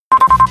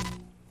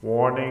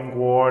Warning,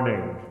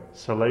 warning.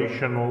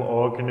 Salational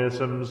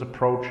organisms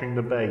approaching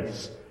the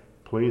base.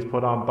 Please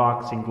put on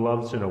boxing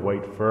gloves and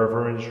await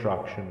further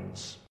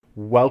instructions.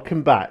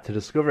 Welcome back to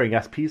Discovering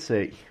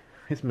SPC.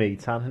 It's me,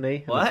 Tanhony,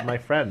 and What? it's my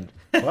friend.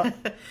 What?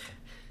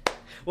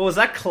 What was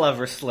that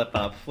clever slip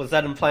up? Was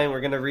that implying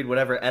we're going to read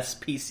whatever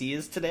SPC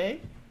is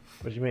today?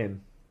 What do you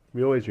mean?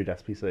 We always read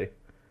SPC.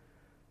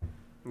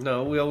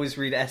 No, we always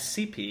read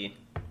SCP.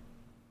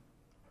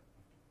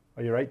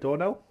 Are you right,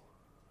 Dorno?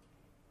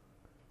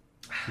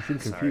 You seem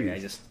confused. Sorry, I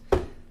just...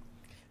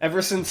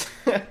 Ever since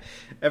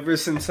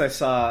I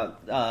saw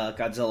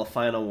Godzilla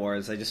Final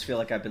Wars, I just feel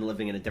like I've been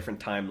living in a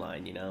different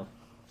timeline, you know?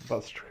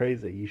 That's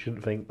crazy. You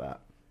shouldn't think that.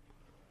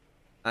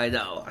 I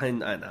know.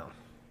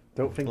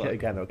 Don't think Look. it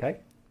again, okay?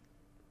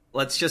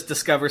 Let's just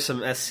discover some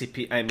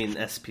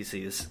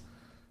SPCs.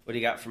 What do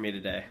you got for me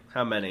today?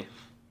 How many?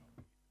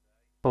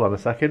 Hold on a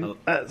second.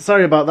 Oh.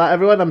 Sorry about that,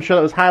 everyone. I'm sure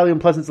that was highly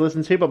unpleasant to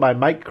listen to, but my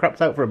mic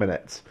crapped out for a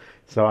minute.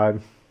 So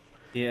I'm...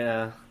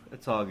 Yeah,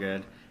 it's all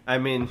good. I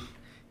mean,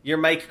 your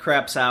mic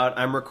craps out.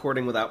 I'm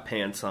recording without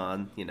pants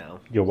on, you know.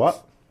 You're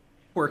what?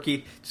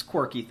 Quirky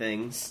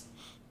things.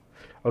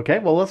 Okay,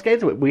 well, let's get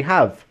into it. We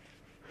have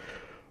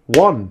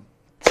 1,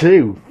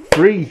 2,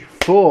 3,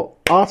 4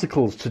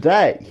 articles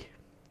today.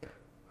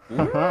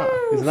 Haha.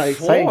 Isn't that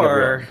exciting?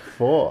 4. Everyone?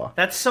 4.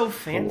 That's so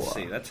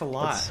fancy. 4. That's a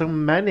lot. That's so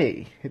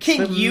many.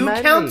 Can you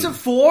count to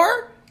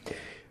 4?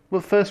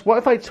 Well, first, what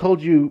if I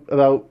told you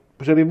about...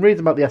 So I've been reading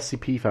about the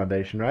SCP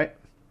Foundation, right?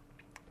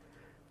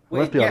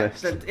 Let's be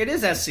honest. It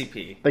is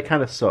SCP. They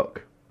kind of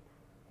suck.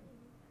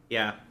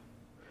 Yeah.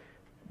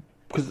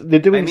 Because they're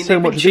doing so they've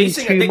been much, they're doing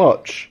chasing- too they-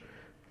 much.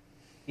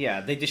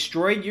 Yeah, they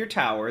destroyed your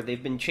tower.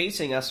 They've been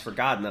chasing us for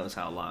God knows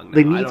how long now.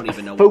 They I need don't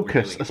even know a what we're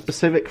focus, doing. a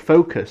specific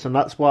focus, and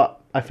that's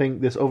what I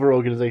think this other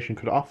organization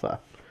could offer.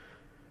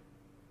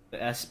 The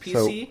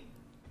SPC?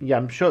 Yeah,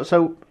 I'm sure.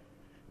 So,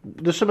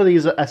 there's some of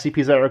these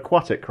SCPs that are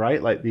aquatic,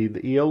 right? Like the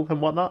eel and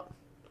whatnot.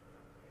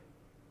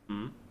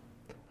 Hmm.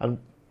 And,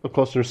 of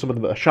course, there's some of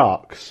them that are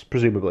sharks,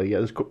 presumably.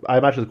 Yeah, I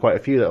imagine there's quite a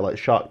few that are like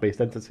shark-based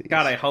entities.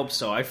 God, I hope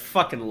so. I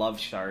fucking love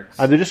sharks.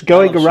 And they're just I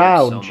going love sharks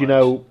around, so you much.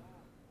 know,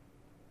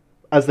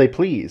 as they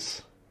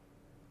please.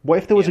 What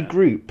if there was a Yeah.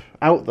 group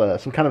out there,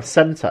 some kind of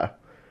centre,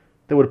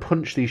 that would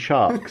punch these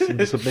sharks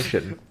into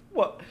submission?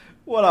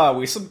 What are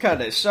we? Some kind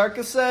of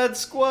Sharkicide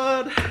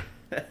squad?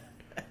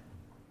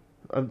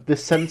 And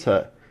this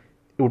centre,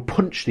 it would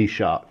punch these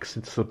sharks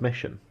into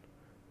submission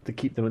to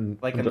keep them in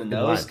Like in in the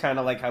nose, line. kind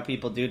of like how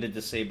people do to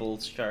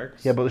disabled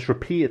sharks? Yeah, but it's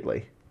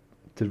repeatedly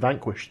to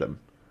vanquish them.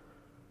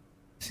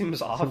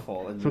 Seems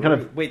awful. Some kind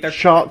of Wait, they're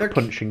shark they're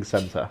punching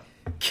centre.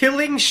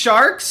 killing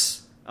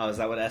sharks? Oh, is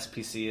that what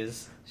SPC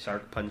is?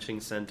 Shark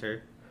punching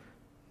center?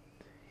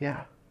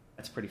 Yeah.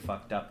 That's pretty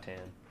fucked up, Tan.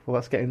 Well,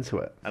 let's get into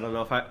it. I don't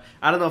know if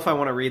I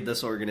want to read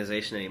this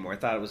organization anymore. I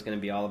thought it was going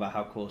to be all about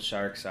how cool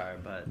sharks are,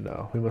 but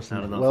No, we mustn't.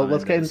 I don't know Well, if I'm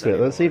let's get this into it.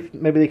 Let's see if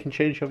maybe they can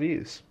change your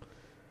views.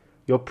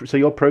 You're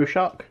pro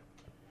shark?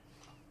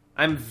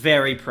 I'm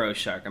very pro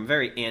shark. I'm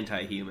very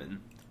anti-human,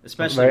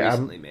 especially Very,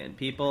 recently, man.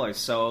 People are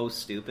so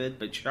stupid,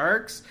 but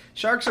sharks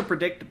are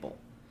predictable.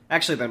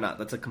 Actually, they're not.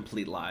 That's a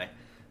complete lie.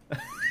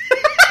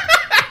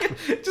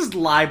 Just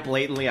lie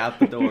blatantly out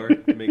the door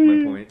to make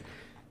my point.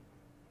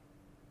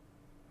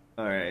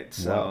 All right,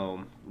 so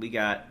Wow. we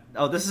got.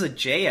 Oh, this is a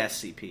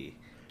JSCP.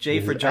 J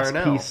for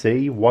Jarnell.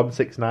 SPC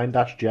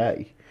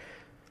 169-J.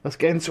 Let's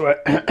get into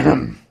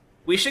it.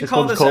 We should This call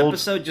one's this called-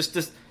 episode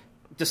just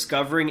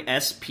Discovering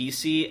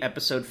SPC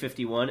Episode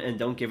 51, and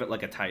don't give it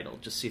like a title.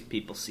 Just see if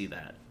people see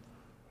that.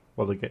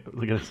 Well, they're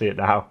going to see it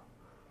now.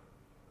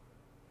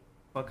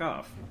 Fuck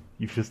off.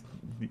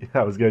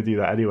 I was going to do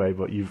that anyway,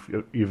 but you've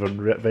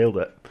unveiled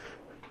it.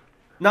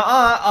 No,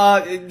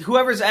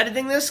 whoever's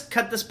editing this,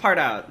 cut this part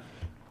out.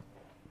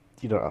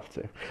 You don't have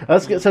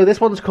to. So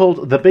this one's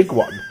called The Big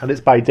One, and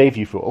it's by Dave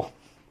You Fool.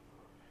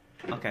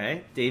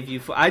 Okay,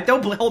 Dave, I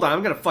don't. Hold on,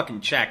 I'm gonna fucking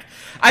check.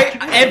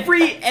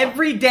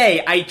 Every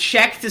day I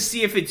check to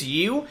see if it's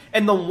you,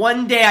 and the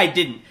one day I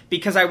didn't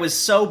because I was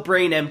so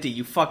brain empty.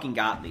 You fucking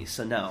got me.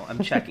 So no, I'm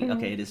checking.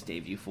 Okay, it is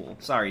Dave You Fool.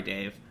 Sorry,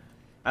 Dave.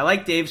 I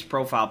like Dave's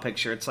profile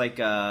picture. It's like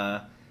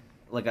a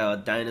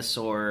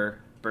dinosaur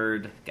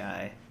bird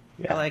guy.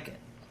 Yeah. I like it.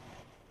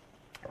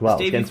 Well, Is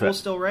Dave let's get You into Fool it.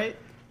 still right?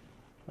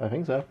 I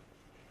think so.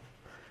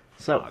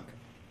 So, Dog.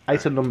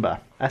 item number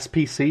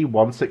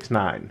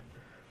SPC-169.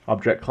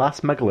 Object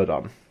class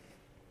Megalodon.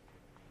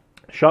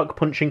 Shark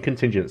punching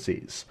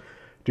contingencies.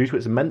 Due to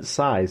its immense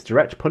size,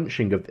 direct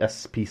punching of the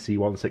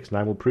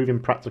SPC-169 will prove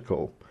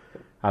impractical.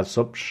 As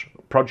such,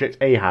 Project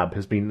Ahab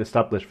has been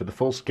established for the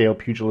full-scale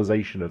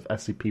pugilization of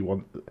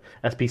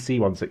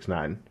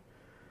SPC-169.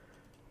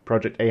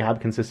 Project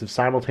Ahab consists of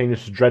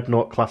simultaneous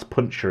dreadnought-class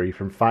punchery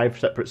from 5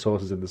 separate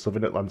sources in the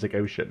southern Atlantic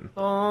Ocean.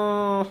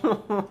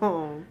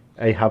 Oh.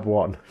 Ahab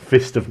 1,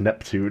 Fist of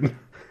Neptune.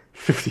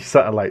 50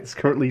 satellites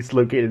currently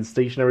located in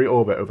stationary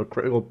orbit over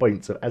critical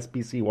points of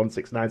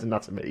SPC-169's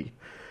anatomy.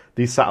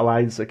 These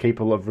satellites are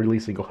capable of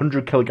releasing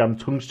 100 kilogram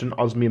tungsten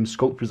osmium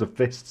sculptures of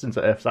fists into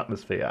Earth's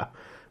atmosphere,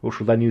 which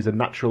will then use a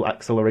natural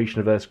acceleration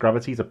of Earth's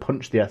gravity to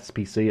punch the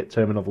SPC at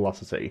terminal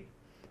velocity.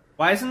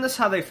 Why isn't this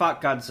how they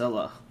fought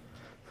Godzilla?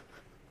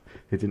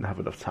 They didn't have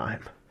enough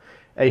time.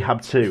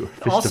 Ahab 2,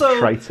 Fist of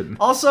Triton.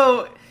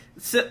 Also,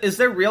 is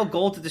their real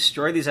goal to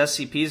destroy these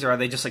SCPs, or are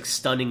they just like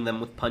stunning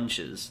them with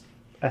punches?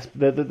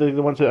 They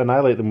want to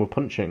annihilate them with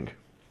punching.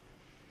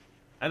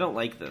 I don't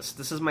like this.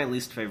 This is my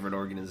least favorite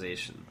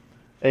organization.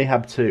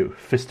 Ahab 2,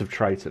 Fist of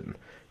Triton.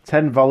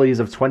 10 volleys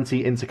of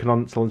 20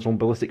 intercontinental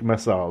ballistic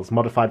missiles,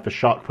 modified for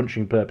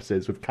shark-punching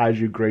purposes with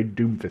kaiju-grade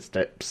Doomfist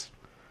tips.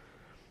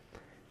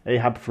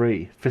 Ahab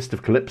 3, Fist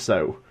of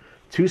Calypso.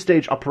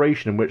 2-stage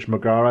operation in which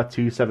Megara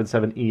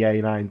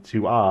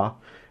 277EA92R,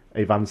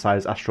 a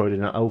van-sized asteroid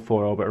in an L4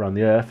 orbit around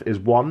the Earth, is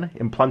 1.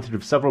 Implanted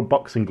with several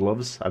boxing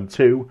gloves, and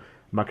 2.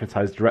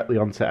 Magnetized directly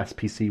onto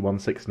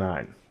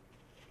SPC-169.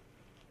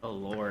 Oh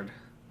lord.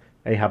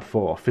 Ahab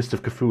 4, Fist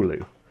of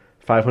Cthulhu.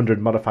 500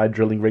 modified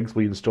drilling rigs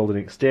will be installed in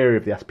the exterior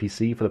of the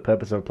SPC for the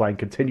purpose of applying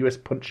continuous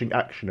punching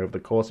action over the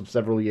course of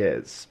several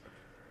years.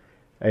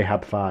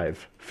 Ahab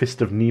 5,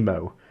 Fist of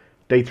Nemo.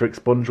 Data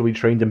Expunge will be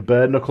trained in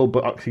bare-knuckle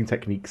boxing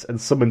techniques and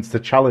summoned to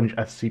challenge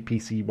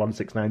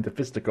SCP-169 to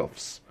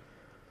fisticuffs.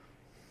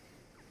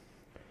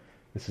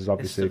 This is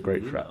obviously a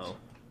great threat.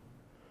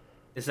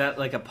 Is that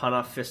like a pun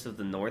off Fist of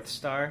the North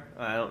Star?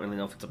 I don't really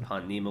know if it's a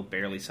pun. Nemo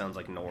barely sounds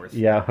like North.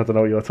 Yeah, I don't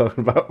know what you're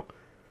talking about.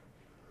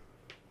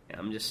 Yeah,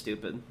 I'm just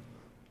stupid.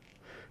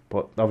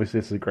 But obviously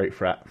this is a great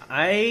threat.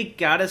 I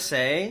gotta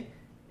say,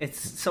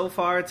 so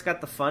far it's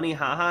got the funny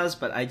ha-has,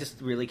 but I just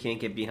really can't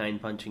get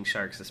behind punching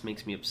sharks. This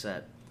makes me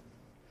upset.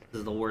 This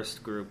is the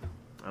worst group.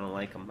 I don't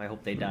like them. I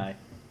hope they die.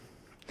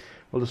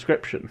 Well,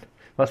 description.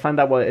 Let's find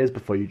out what it is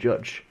before you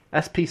judge.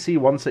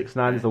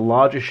 SPC-169 is the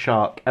largest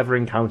shark ever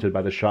encountered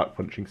by the shark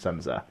punching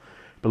sensor,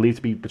 believed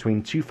to be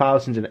between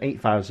 2,000 and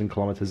 8,000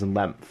 kilometers in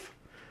length.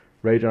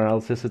 Radar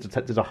analysis has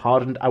detected a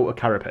hardened outer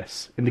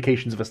carapace,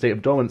 indications of a state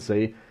of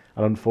dormancy,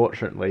 and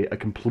unfortunately, a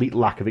complete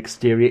lack of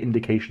exterior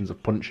indications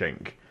of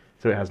punching,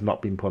 so it has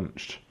not been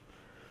punched.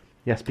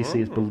 The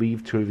SPC is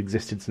believed to have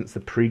existed since the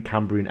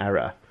pre-Cambrian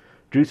era.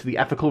 Due to the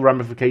ethical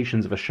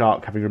ramifications of a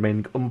shark having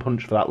remained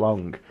unpunched for that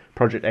long,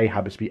 Project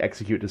Ahab is to be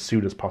executed as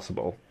soon as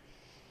possible.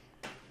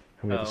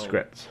 And we have the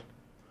script.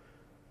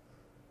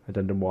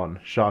 Addendum 1.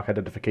 Shark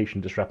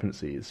identification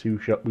discrepancies. Who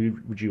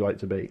would you like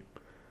to be?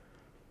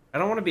 I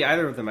don't want to be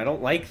either of them. I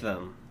don't like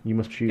them. You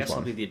must choose I guess one.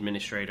 I'll be the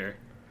administrator.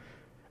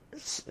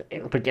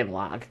 Begin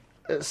log.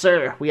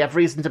 Sir, we have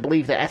reason to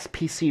believe that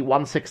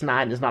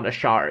SPC-169 is not a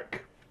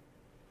shark.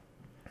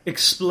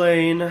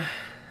 Explain.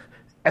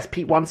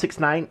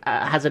 SP-169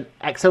 has an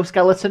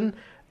exoskeleton,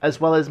 as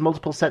well as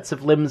multiple sets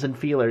of limbs and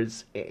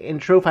feelers. In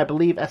truth, I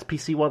believe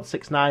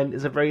SPC-169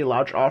 is a very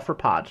large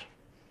arthropod.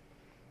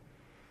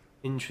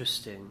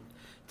 Interesting.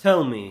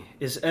 Tell me,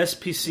 is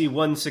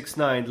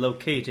SPC-169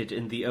 located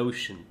in the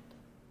ocean?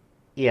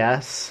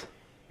 Yes.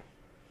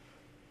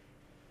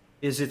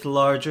 Is it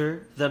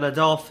larger than a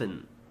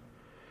dolphin?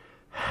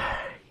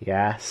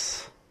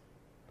 Yes.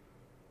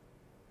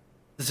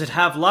 Does it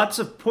have lots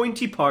of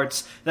pointy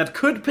parts that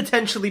could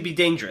potentially be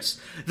dangerous?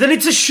 Then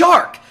it's a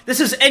shark! This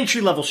is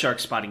entry-level shark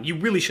spotting. You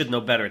really should know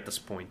better at this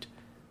point.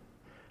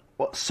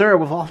 Well, sir,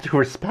 with all due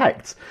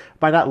respect,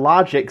 by that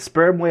logic,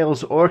 sperm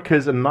whales,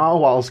 orcas, and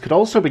narwhals could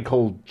also be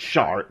called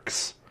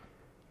sharks.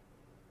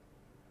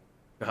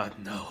 God,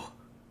 no.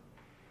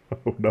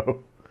 Oh,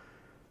 no.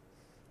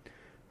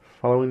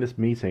 Following this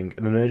meeting,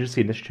 an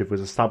emergency initiative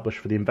was established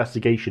for the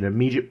investigation and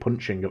immediate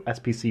punching of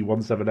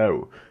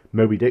SPC-170,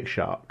 Moby Dick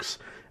sharks,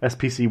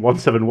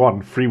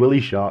 SPC-171, Free Willy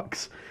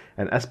sharks,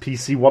 and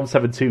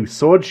SPC-172,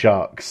 sword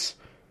sharks.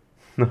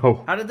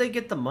 No. How did they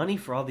get the money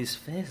for all these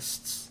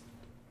fists?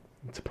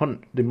 To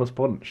punch. They must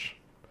punch.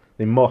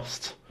 They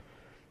must.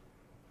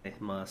 They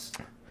must.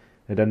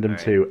 Addendum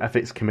 2,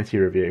 Ethics Committee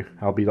Review.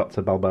 I'll be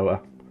Dr.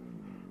 Balboa.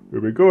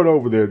 We've been going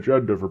over the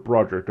agenda for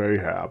Project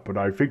Ahab, but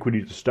I think we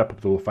need to step up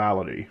the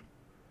lethality.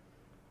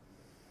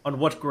 On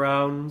what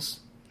grounds?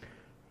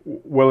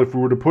 Well, if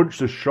we were to punch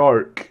the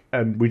shark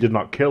and we did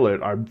not kill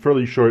it, I'm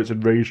fairly sure its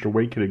enraged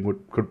awakening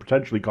could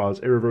potentially cause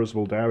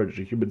irreversible damage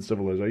to human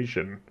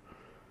civilization.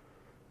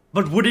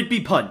 But would it be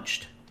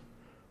punched?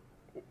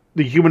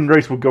 The human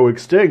race would go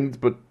extinct,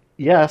 but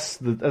yes,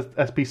 the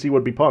SPC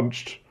would be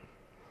punched.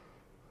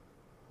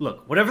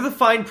 Look, whatever the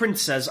fine print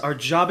says, our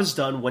job is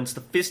done once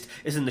the fist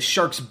is in the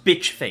shark's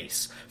bitch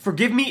face.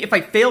 Forgive me if I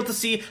fail to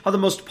see how the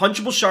most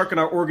punchable shark in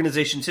our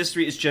organization's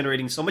history is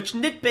generating so much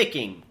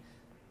nitpicking.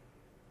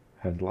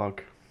 End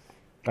log.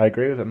 I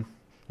agree with him.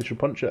 They should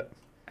punch it.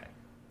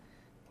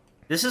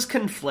 This is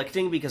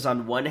conflicting because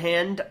on one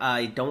hand,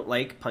 I don't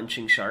like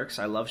punching sharks.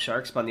 I love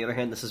sharks, but on the other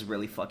hand, this is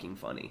really fucking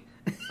funny.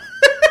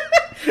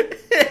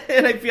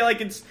 And I feel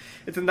like it's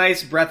a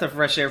nice breath of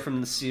fresh air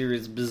from the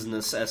serious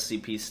business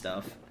SCP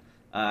stuff.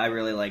 I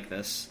really like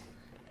this.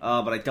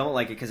 But I don't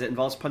like it because it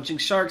involves punching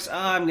sharks.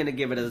 I'm going to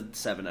give it a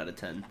 7 out of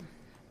 10.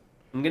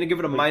 I'm going to give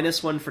it a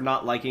 -1 for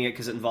not liking it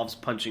because it involves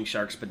punching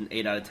sharks, but an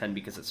 8 out of 10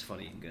 because it's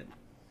funny and good.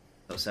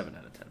 So 7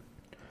 out of 10.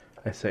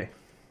 I see.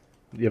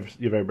 You're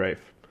very brave.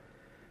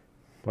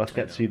 Let's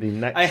get to the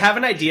next. I have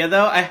an idea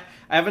though. I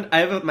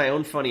have my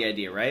own funny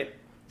idea, right?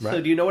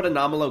 So do you know what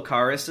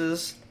Anomalocaris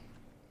is?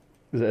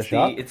 Is it a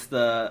shark? It's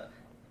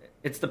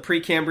the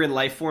Precambrian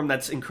life form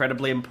that's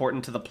incredibly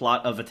important to the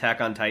plot of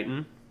Attack on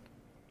Titan.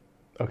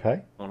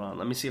 Okay. Hold on.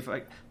 Let me see if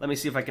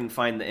I can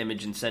find the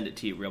image and send it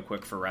to you real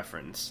quick for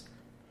reference.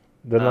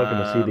 They're not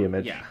going to see the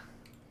image. Yeah.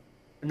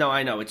 No,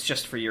 I know. It's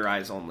just for your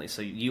eyes only,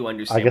 so you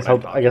understand.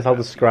 I guess I'll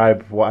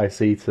describe what I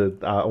see to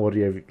our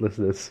audio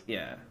listeners.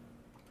 Yeah.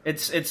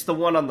 It's the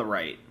one on the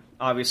right.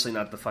 Obviously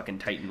not the fucking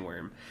Titan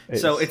worm.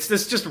 So it's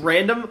this just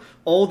random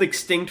old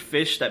extinct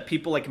fish that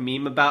people like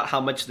meme about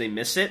how much they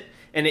miss it.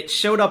 And it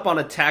showed up on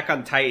Attack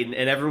on Titan,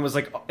 and everyone was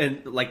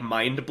like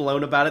mind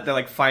blown about it. They're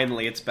like,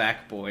 "Finally, it's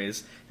back,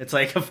 boys!" It's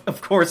like,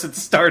 of course, it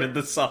started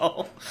this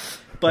all.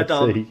 But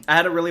I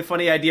had a really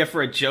funny idea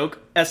for a joke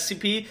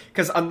SCP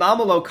because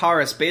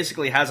Anomalocaris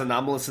basically has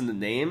anomalous in the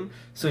name.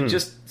 So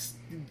just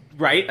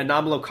write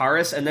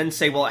Anomalocaris and then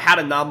say, "Well, it had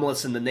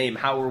anomalous in the name.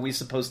 How were we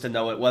supposed to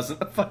know it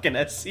wasn't a fucking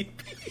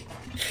SCP?"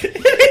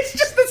 It's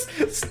just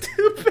this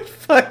stupid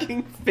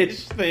fucking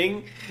fish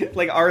thing,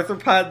 like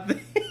arthropod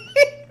thing.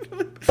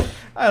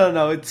 I don't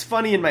know. It's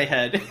funny in my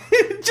head.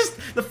 Just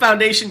the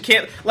Foundation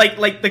can't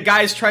like the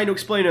guys trying to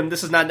explain to him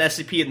this is not an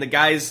SCP, and the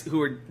guys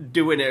who are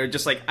doing it are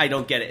just like, I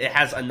don't get it. It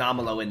has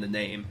Anomalo in the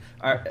name.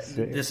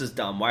 This is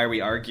dumb. Why are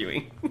we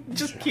arguing?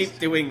 Just keep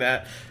doing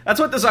that. That's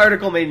what this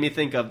article made me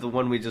think of. The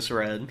one we just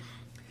read,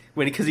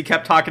 because he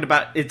kept talking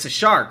about it's a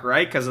shark,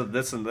 right? Because of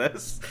this and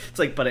this. It's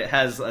like, but it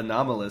has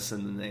anomalous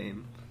in the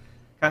name.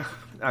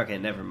 Okay,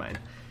 never mind.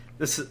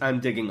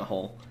 I'm digging a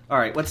hole. All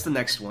right, what's the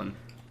next one?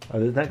 The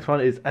next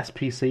one is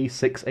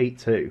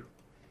SPC-682.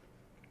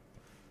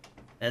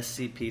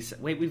 SCP...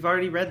 Wait, we've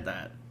already read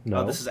that.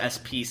 No. Oh, this is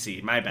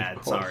SPC. My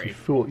bad, sorry.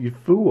 You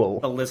fool.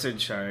 The lizard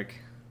shark.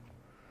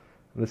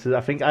 This is, I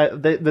think,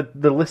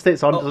 the list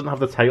it's on doesn't have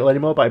the title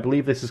anymore, but I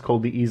believe this is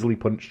called the Easily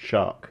Punched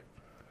Shark.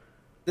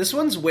 This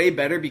one's way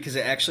better because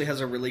it actually has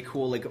a really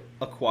cool, like,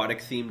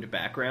 aquatic-themed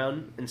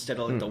background instead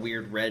of, like, the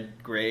weird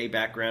red-gray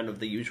background of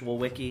the usual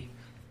wiki.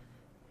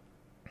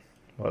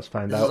 Let's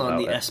find out. This is on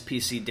the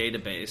SPC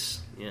database.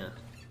 Yeah.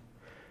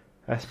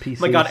 SPC.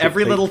 Oh my god,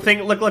 every little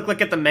thing.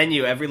 Look at the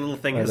menu. Every little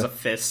thing has a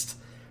fist.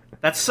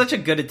 That's such a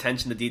good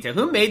attention to detail.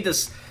 Who made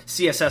this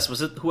CSS?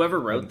 Was it whoever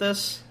wrote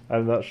this?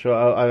 I'm not sure.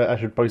 I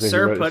should probably say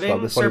Sir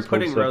Pudding. Sir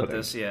Pudding wrote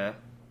this. Yeah.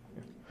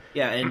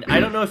 Yeah, and I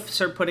don't know if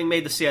Sir Pudding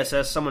made the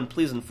CSS. Someone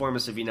please inform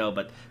us if you know.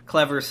 But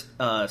clever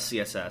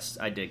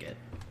CSS. I dig it.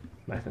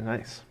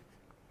 Nice.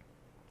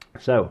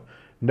 So.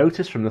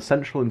 Notice from the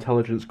Central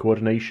Intelligence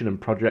Coordination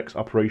and Projects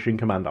Operation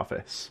Command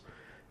Office.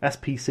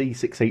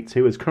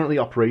 SPC-682 is currently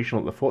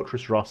operational at the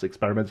Fortress Ross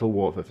Experimental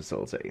Warfare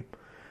Facility.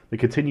 The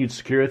continued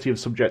security of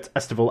subject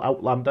Estival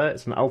Outlander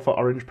is an Alpha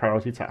Orange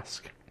priority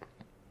task.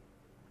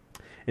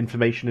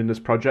 Information in this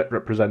project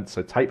represents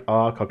a Type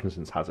R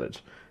cognizance hazard.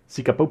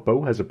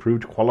 Sikapopo has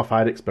approved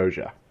qualified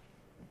exposure.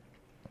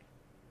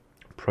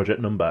 Project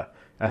number,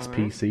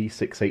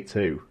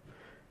 SPC-682.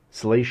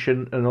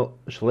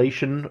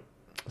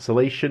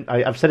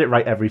 I've said it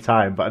right every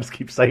time, but I just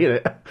keep saying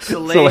it.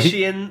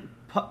 Salation.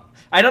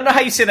 I don't know how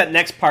you say that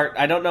next part.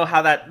 I don't know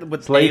how that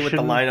would stay with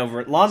the line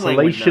over it.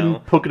 Salation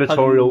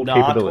pugnatorial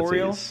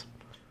capabilities.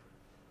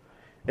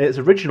 In its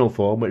original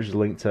form, which is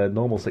linked to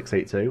normal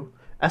 682,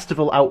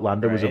 Estival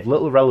Outlander was of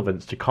little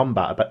relevance to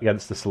combat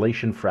against the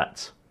Salation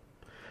threat.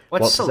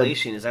 What's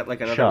Salation? Is that like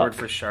another word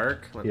for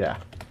shark? Yeah.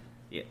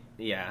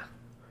 Yeah.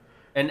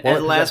 An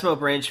elasmo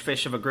branch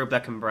fish of a group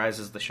that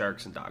comprises the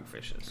sharks and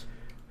dogfishes.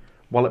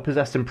 While it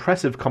possessed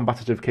impressive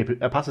combative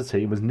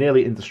capacity and was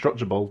nearly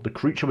indestructible, the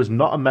creature was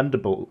not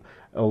amenable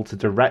to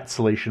direct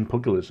Salation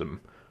pugilism.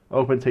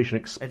 Augmentation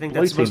exploiting I think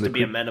that's supposed to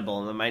be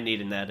amenable, and I might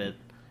need an edit.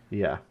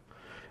 Yeah.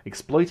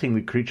 Exploiting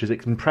the creature's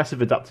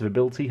impressive adaptive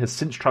ability has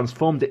since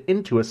transformed it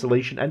into a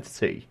Salation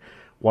entity.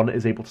 One that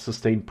is able to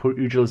sustain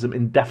pugilism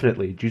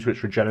indefinitely due to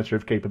its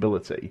regenerative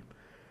capability.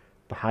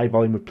 The high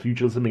volume of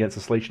pugilism against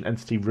a Salation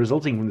entity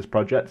resulting from this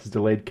project has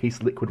delayed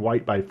Case Liquid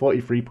White by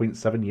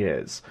 43.7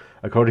 years,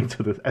 according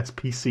to the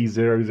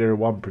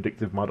SPC-001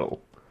 predictive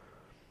model.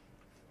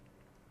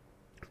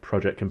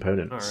 Project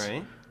components.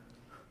 Alright.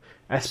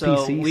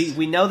 SPCs... So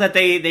we know that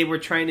they were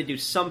trying to do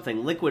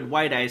something. Liquid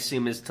White, I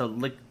assume, is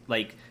to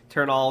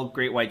turn all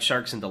great white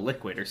sharks into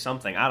liquid or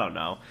something. I don't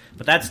know.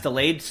 But that's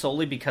delayed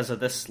solely because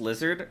of this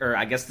lizard, or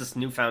I guess this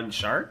newfound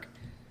shark?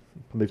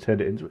 They've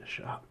turned it into a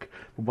shark.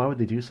 But why would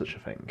they do such a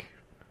thing?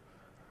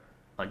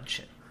 Punch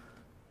it.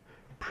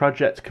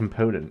 Project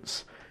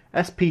components.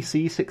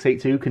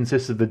 SPC-682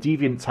 consists of the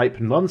deviant-type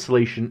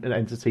non-Salation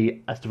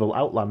entity Estival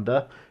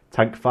Outlander,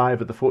 Tank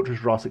 5 at the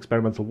Fortress Ross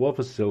Experimental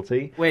Warfare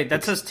Facility. Wait,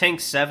 that says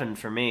Tank 7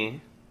 for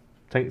me.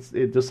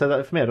 It does say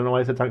that for me. I don't know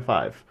why I said Tank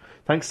 5.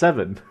 Tank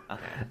 7.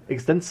 Okay.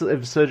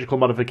 Extensive surgical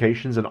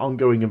modifications and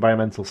ongoing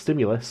environmental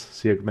stimulus,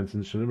 see Augmented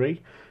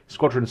Machinery.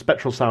 Squadron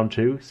Spectral Sound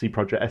 2, see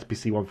Project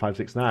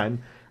SPC-1569.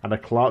 And a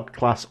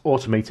Clark-class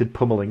automated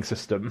pummeling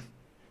system.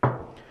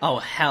 Oh,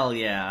 hell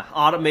yeah.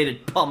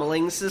 Automated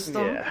pummeling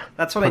system? Yeah.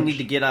 That's what I need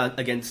to get on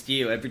against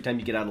you every time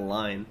you get out of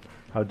line.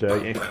 How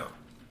dare you.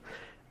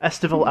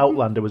 Estival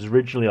Outlander was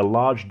originally a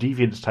large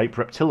deviant-type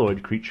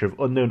reptiloid creature of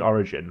unknown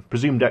origin,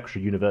 presumed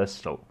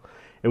extra-universal.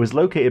 It was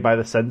located by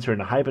the Center in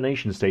a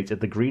hibernation state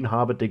at the Green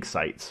Harbor dig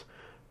site.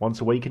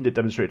 Once awakened, it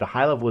demonstrated a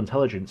high-level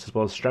intelligence as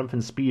well as strength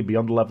and speed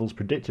beyond the levels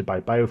predicted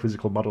by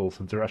biophysical models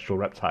of terrestrial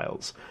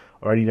reptiles,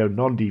 or any known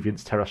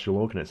non-deviant terrestrial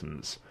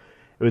organisms.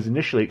 It was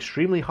initially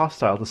extremely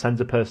hostile to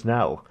Center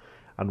personnel,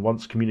 and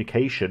once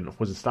communication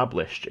was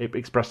established, it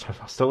expressed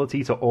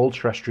hostility to all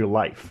terrestrial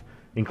life,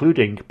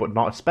 including, but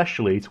not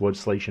especially, towards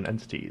Salatian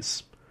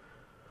entities.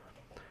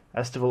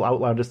 Estival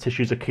Outlander's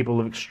tissues are capable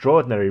of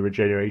extraordinary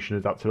regeneration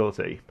and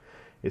adaptability.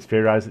 It's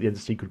theorized that the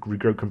entity could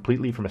regrow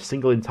completely from a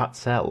single intact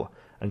cell,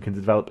 and can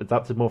develop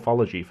adaptive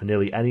morphology for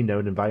nearly any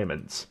known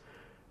environment.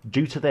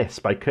 Due to this,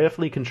 by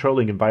carefully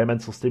controlling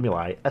environmental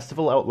stimuli,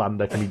 Estival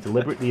Outlander can be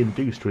deliberately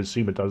induced to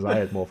assume a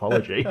desired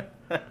morphology.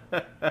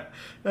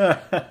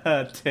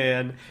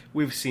 Tan,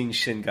 we've seen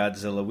Shin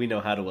Godzilla. We know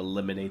how to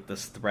eliminate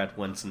this threat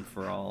once and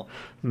for all.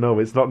 No,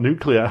 it's not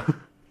nuclear.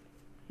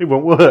 It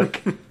won't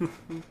work.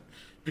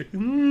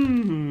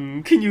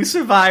 Can you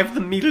survive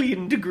the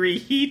million-degree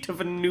heat of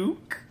a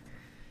nuke?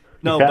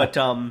 No, yeah. But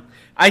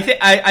I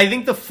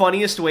think the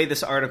funniest way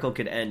this article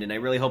could end, and I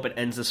really hope it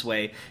ends this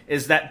way,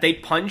 is that they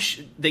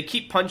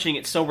keep punching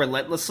it so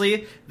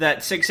relentlessly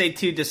that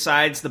 682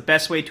 decides the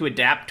best way to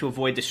adapt to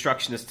avoid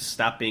destruction is to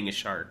stop being a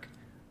shark.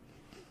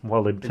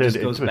 Well, it just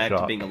turned goes into a back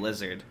shark. to being a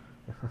lizard.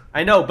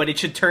 I know, but it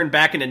should turn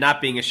back into not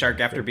being a shark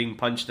after being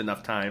punched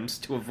enough times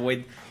to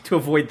avoid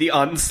the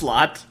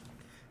onslaught.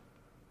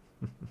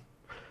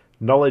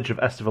 Knowledge of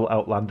Estival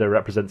Outlander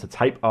represents a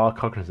Type R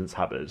cognizance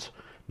habit.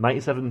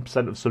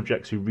 97% of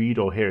subjects who read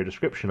or hear a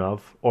description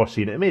of, or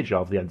see an image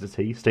of, the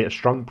entity state a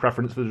strong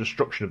preference for the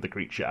destruction of the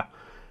creature.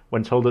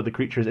 When told that the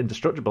creature is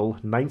indestructible,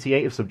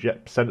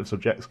 98% of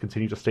subjects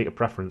continue to state a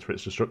preference for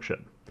its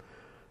destruction.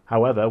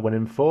 However, when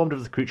informed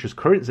of the creature's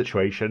current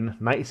situation,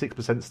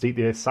 96% state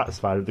they are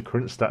satisfied with the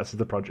current status of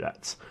the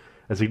project.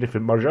 A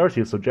significant majority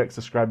of subjects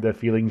describe their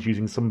feelings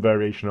using some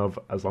variation of,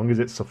 as long as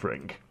it's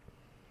suffering.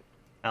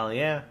 Hell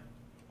yeah.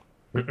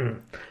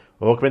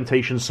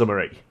 Augmentation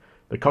summary.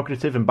 The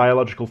cognitive and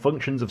biological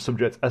functions of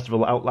subject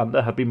Estival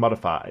Outlander have been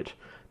modified.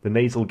 The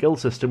nasal gill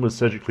system was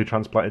surgically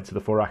transplanted to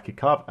the thoracic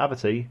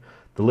cavity,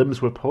 the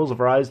limbs were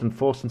pulverized and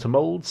forced into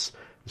molds,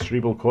 the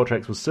cerebral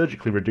cortex was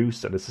surgically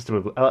reduced, and a system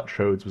of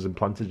electrodes was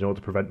implanted in order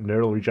to prevent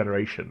neural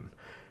regeneration.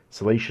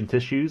 Salatian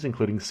tissues,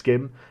 including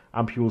skin,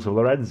 ampules of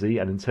Lorenzi,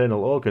 and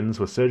internal organs,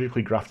 were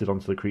surgically grafted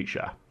onto the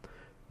creature.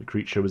 The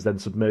creature was then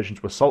submerged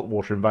into a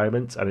saltwater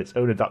environment, and its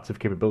own adaptive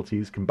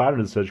capabilities, combined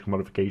with the surgical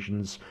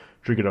modifications,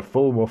 triggered a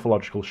full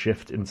morphological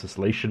shift into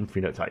Salatian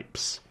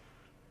phenotypes.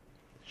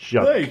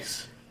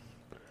 Nice.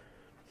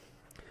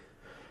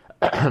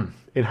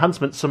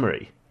 Enhancement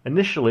summary.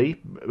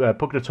 Initially,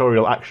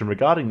 pugnatorial action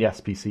regarding the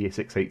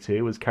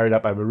SPC-682 was carried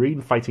out by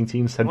Marine Fighting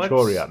Team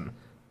Centurion.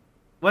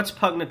 What's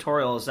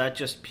pugnatorial? Is that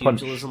just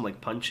pugilism, like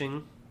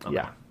punching? Okay.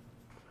 Yeah.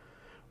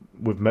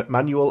 With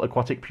manual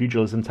aquatic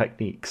pugilism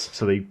techniques,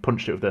 so they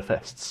punched it with their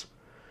fists.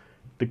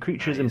 The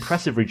creature's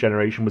impressive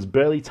regeneration was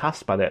barely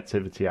tasked by the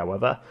activity,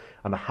 however,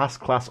 and a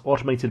Haas-class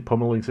automated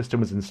pummeling system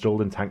was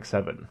installed in Tank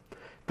 7.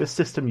 This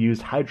system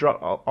used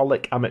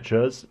hydraulic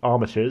armatures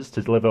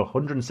to deliver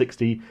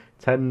 160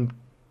 10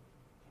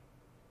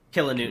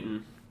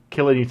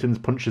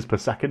 kilonewtons punches per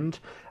second,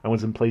 and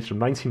was in place from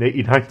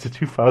 1989 to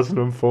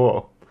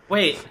 2004.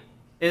 Wait,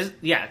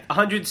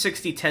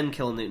 160 10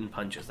 kilonewton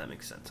punches, that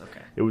makes sense, okay.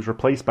 It was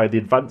replaced by the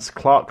advanced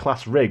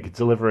Clark-class rig,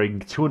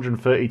 delivering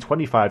 230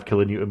 25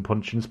 kilonewton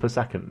punches per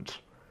second.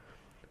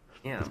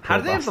 Yeah, how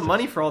do they have the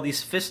money for all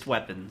these fist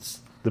weapons?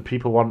 The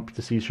people want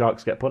to see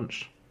sharks get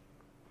punched.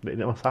 It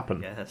must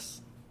happen.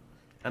 Yes.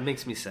 That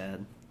makes me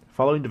sad.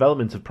 Following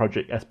development of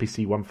Project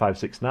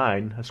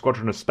SPC-1569, a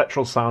squadron of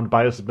spectral sound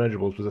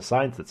biosubmergibles was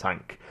assigned to the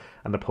tank,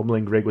 and the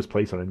pummeling rig was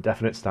placed on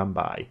indefinite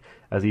standby,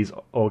 as these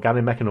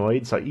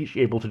organomechanoids are each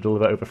able to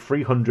deliver over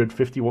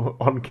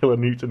 351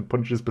 kilonewton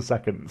punches per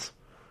second.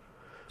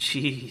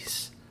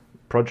 Jeez.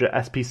 Project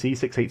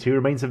SPC-682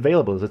 remains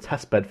available as a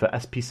testbed for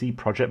SPC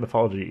project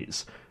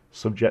mythologies,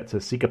 subject to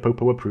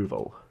Sikapopo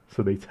approval,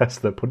 so they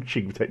test their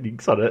punching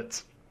techniques on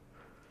it.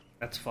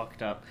 That's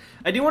fucked up.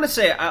 I do want to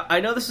say,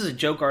 I know this is a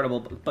joke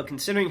article, but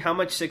considering how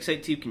much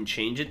 682 can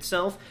change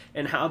itself,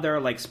 and how there are,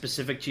 like,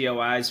 specific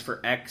GOIs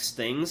for X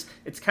things,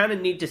 it's kind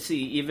of neat to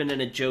see, even in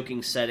a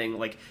joking setting,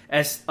 like,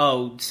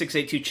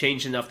 682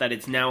 changed enough that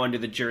it's now under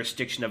the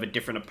jurisdiction of a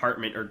different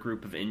department or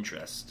group of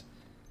interest.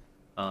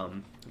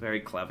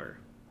 Very clever.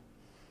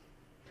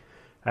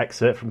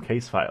 Excerpt from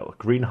case file.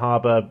 Green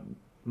Harbor,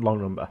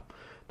 long number.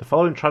 The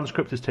following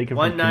transcript is taken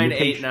from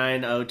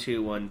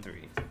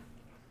 19890213.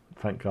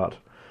 Thank God.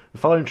 The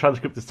following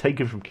transcript is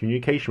taken from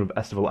communication with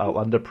Estival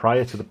Outlander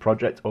prior to the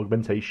project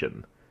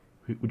augmentation.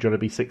 Would you want to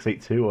be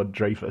 682 or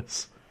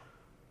Dreyfus?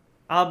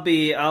 I'll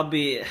be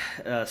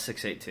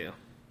 682.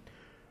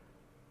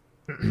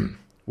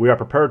 We are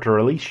prepared to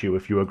release you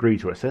if you agree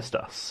to assist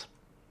us.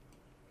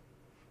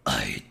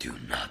 I do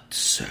not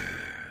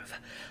serve.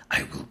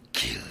 I will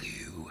kill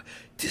you,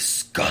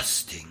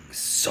 disgusting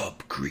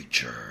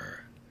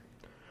sub-creature.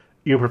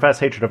 You profess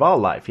hatred of all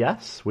life,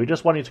 yes? We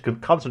just want you to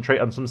concentrate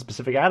on some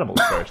specific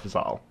animals first, is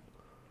all.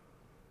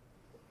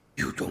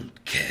 You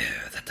don't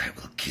care that I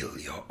will kill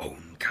your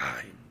own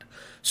kind,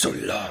 so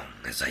long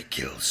as I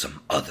kill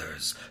some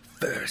others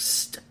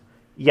first.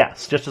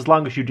 Yes, just as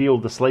long as you deal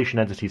with the Salation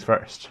entities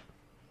first.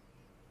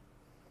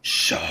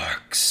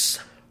 Sharks.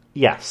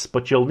 Yes,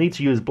 but you'll need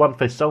to use blunt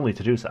fists only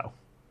to do so.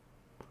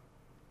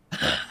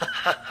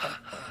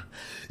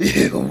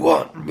 You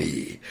want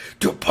me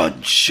to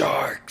punch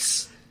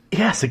sharks?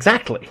 Yes,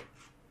 exactly.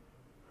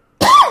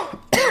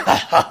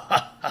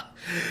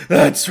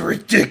 That's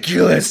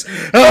ridiculous.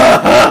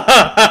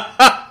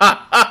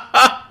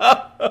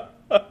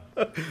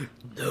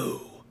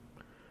 No.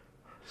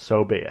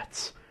 So be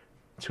it.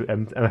 To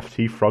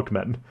MFT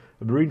Frogmen,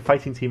 a marine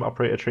fighting team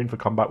operator trained for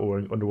combat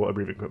wearing underwater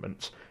breathing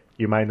equipment.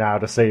 You may now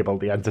disable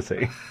the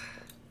entity.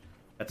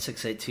 That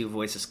 682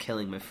 voice is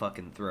killing my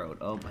fucking throat.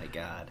 Oh my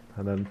god.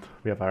 And then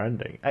we have our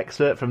ending.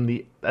 Excerpt from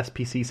the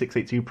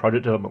SPC-682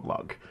 project development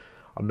log.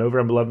 On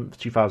November 11th,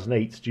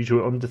 2008, due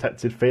to an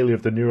undetected failure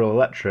of the neural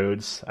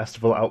electrodes,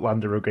 Estival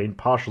Outlander regained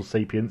partial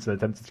sapience and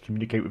attempted to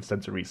communicate with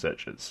center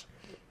researchers.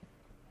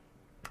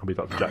 I'll be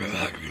Dr. Jackson.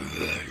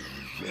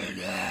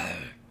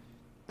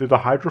 Did the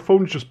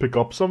hydrophones just pick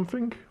up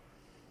something?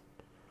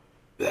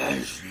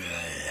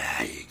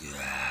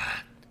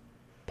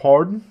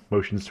 Pardon?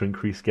 Motions to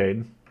increase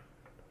gain.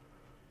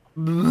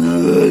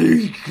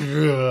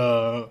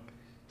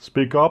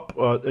 Speak up.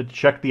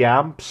 Check the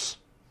amps.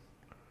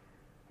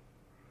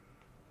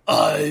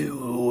 I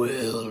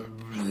will.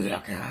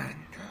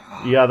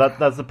 Yeah,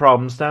 that's the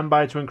problem. Stand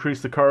by to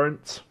increase the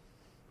current.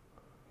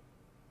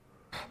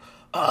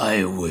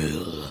 I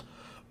will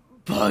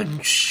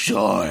punch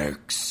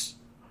sharks.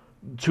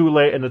 Too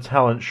late in the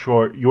talent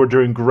short. You're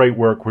doing great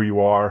work where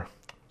you are.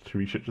 To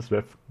Researcher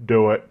Smith,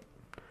 do it.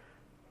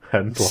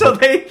 And So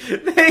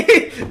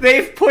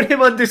they've put him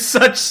under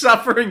such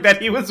suffering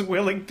that he was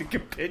willing to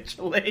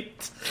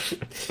capitulate.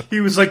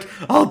 He was like,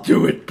 "I'll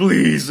do it,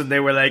 please," and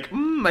they were like,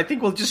 "I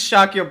think we'll just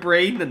shock your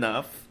brain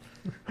enough."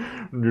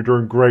 You're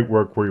doing great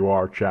work where you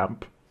are,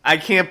 champ. I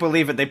can't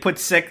believe it. They put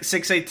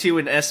 682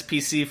 in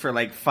SPC for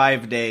like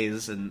 5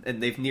 days, and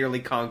they've nearly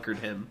conquered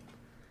him.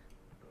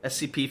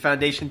 SCP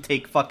Foundation,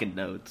 take fucking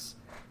notes.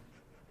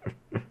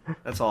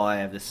 That's all I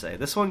have to say.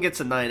 This one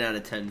gets a 9 out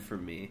of 10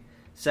 from me.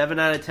 7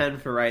 out of 10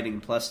 for writing,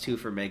 plus 2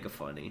 for mega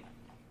funny.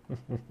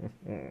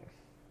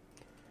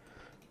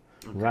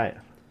 Right.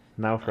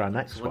 Now for our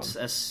next one. What's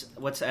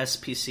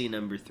SPC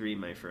number 3,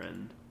 my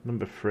friend?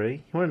 Number 3?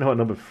 You want to know what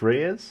number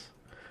 3 is?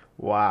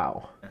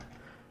 Wow.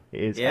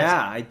 It is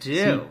I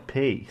do.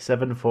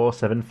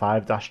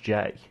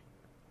 SCP-7475-J.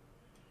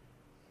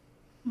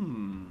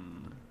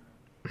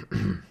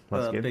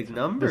 A big into it.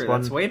 number. This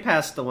one- That's way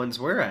past the ones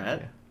we're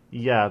at.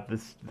 Yeah,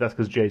 that's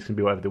because J's can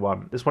be whatever they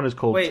want. This one is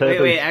called Wait,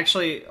 Turbo... wait.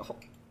 Actually,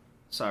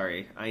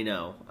 sorry. I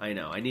know.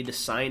 I need to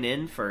sign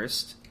in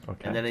first,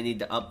 Okay. and then I need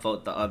to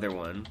upvote the other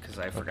one, because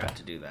I forgot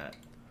to do that.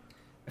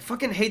 I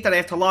fucking hate that I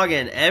have to log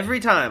in every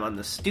time on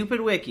the stupid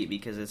wiki,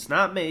 because it's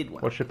not made well.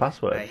 What's your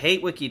password? I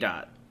hate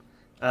Wikidot.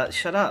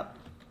 Shut up.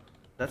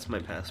 That's my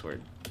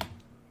password.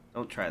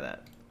 Don't try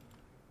that.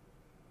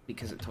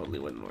 Because it totally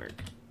wouldn't work.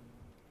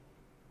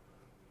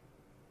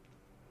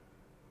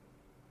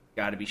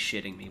 Gotta be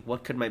shitting me.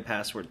 What could my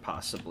password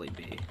possibly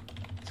be?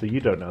 So you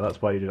don't know,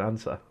 that's why you didn't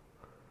answer.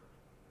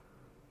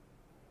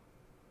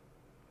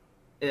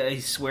 I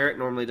swear it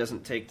normally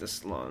doesn't take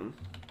this long.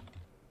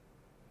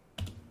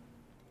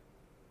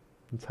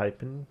 I'm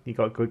typing. You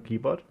got a good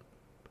keyboard?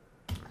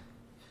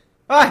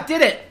 I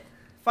did it!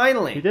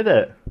 Finally! You did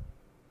it!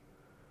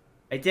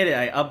 I did it.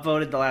 I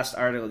upvoted the last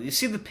article. You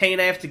see the pain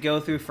I have to go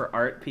through for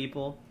art,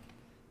 people?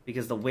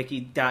 Because the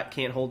Wikidot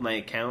can't hold my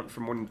account for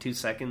more than 2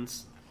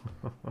 seconds.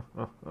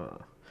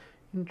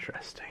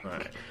 Interesting.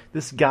 Right.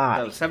 This guy,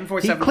 No, he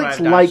 7475 clicks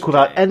like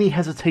without J. any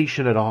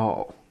hesitation at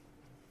all.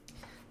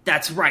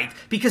 That's right,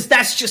 because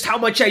that's just how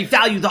much I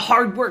value the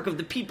hard work of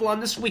the people on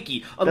this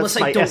wiki. Unless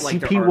That's I my don't like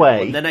their SCP article,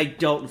 way. and then I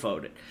don't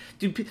vote it.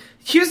 Dude,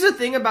 here's the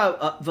thing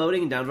about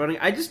upvoting and downvoting.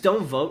 I just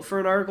don't vote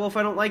for an article if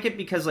I don't like it,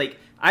 because like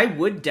I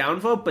would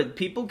downvote, but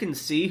people can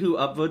see who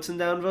upvotes and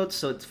downvotes,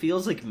 so it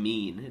feels like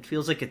mean. It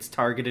feels like it's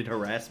targeted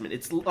harassment.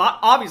 It's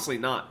obviously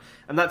not.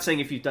 I'm not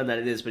saying if you've done that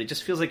it is, but it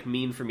just feels like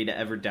mean for me to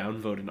ever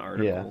downvote an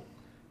article. Yeah.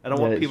 I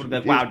don't want people to be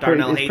like, wow, it's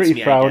Darnell hates pretty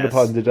me, I frowned guess.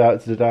 upon to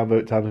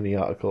downvote Tanhoney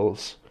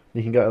articles.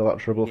 You can get a lot of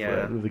trouble for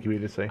Yeah. it with the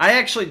community. I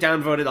actually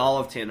downvoted all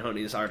of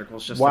Tanhoney's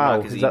articles just to Wow,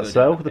 knock his is that ego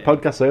so? down a The bit.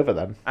 podcast's over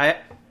then.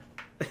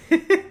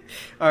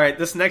 All right,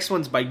 this next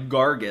one's by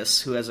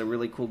Gargus, who has a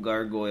really cool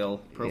gargoyle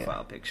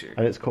profile picture.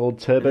 And it's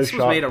called Turbo This was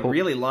Shark. made a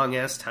really long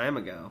ass time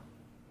ago.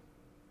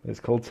 It's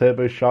called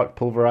Turbo Shark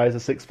Pulverizer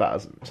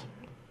 6000.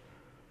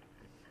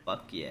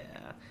 Fuck yeah!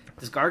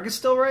 Does Gargus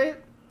still write?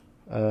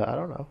 I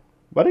don't know.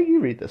 Why don't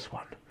you read this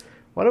one?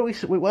 Why don't we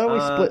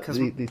split 'cause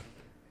the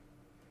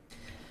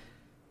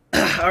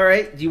All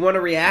right, do you want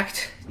to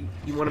react?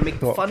 You want to make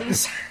the What?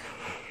 funnies?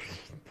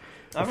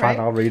 All Fine, right.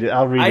 I'll read it.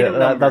 I'll read Item it.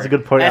 number, That's a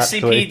good point,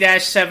 actually.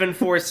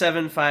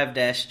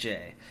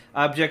 SCP-7475-J.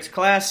 Object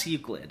class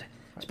Euclid.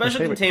 Special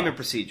favorite containment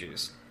class.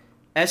 procedures.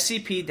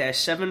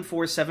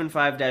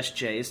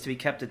 SCP-7475-J is to be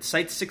kept at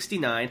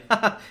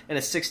Site-69 in a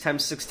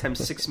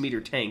 6x6x6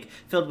 meter tank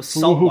filled with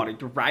salt water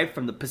derived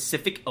from the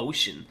Pacific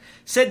Ocean.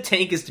 Said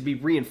tank is to be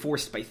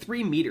reinforced by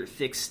 3-meter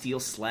thick steel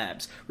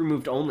slabs,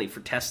 removed only for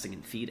testing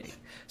and feeding.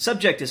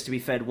 Subject is to be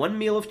fed 1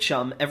 meal of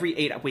chum every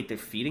 8... Wait, they're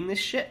feeding this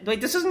shit? Wait,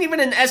 this isn't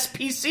even an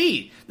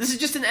SPC! This is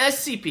just an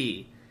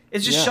SCP!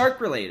 It's just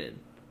shark-related.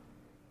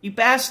 You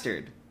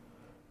bastard.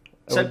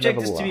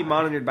 Subject is to be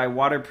monitored by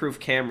waterproof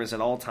cameras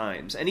at all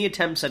times. Any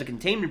attempts at a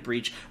containment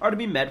breach are to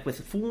be met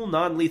with full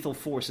non-lethal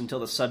force until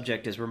the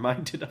subject is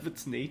reminded of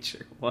its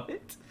nature.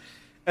 What?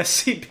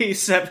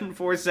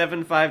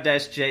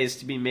 SCP-7475-J is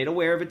to be made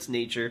aware of its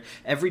nature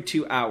every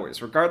 2 hours,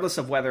 regardless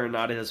of whether or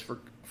not it has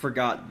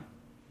forgotten.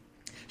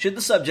 Should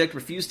the subject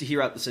refuse to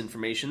hear out this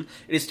information,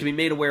 it is to be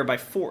made aware by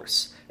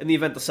force. In the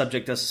event the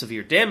subject does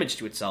severe damage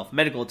to itself,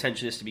 medical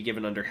attention is to be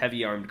given under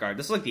heavy armed guard.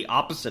 This is like the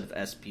opposite of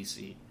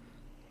SPC.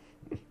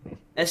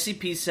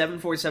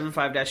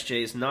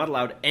 SCP-7475-J is not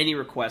allowed any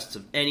requests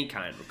of any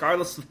kind,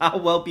 regardless of how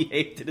well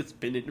behaved it has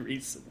been in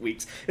recent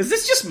weeks. Is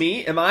this just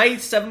me? Am I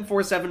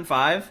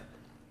 7475?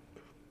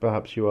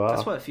 Perhaps you are.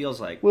 That's what it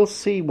feels like. We'll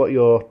see what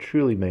you're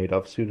truly made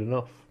of soon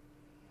enough.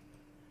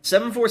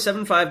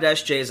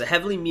 7475-J is a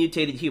heavily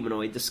mutated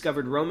humanoid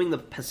discovered roaming the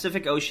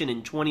Pacific Ocean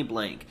in 20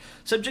 blank.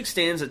 Subject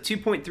stands at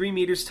 2.3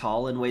 meters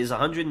tall and weighs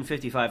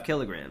 155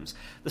 kilograms.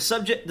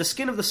 The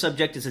skin of the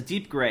subject is a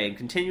deep gray and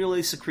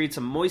continually secretes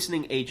a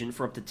moistening agent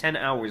for up to 10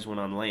 hours when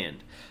on land.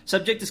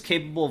 Subject is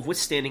capable of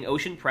withstanding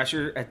ocean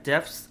pressure at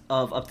depths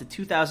of up to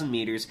 2,000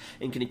 meters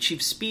and can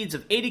achieve speeds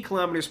of 80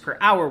 kilometers per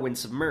hour when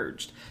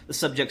submerged. The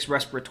subject's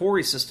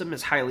respiratory system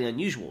is highly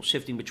unusual,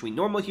 shifting between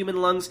normal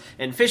human lungs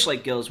and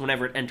fish-like gills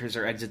whenever it enters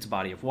or exits a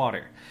body of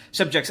water.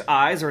 Subject's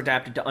eyes are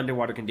adapted to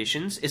underwater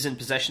conditions, is in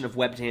possession of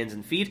webbed hands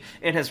and feet,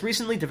 and has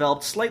recently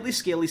developed slightly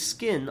scaly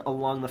skin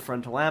along the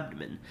frontal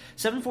abdomen.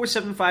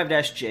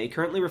 7475-J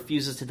currently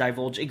refuses to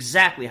divulge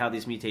exactly how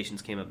these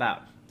mutations came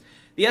about.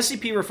 The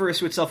SCP refers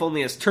to itself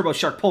only as Turbo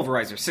Shark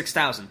Pulverizer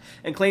 6000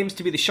 and claims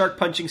to be the Shark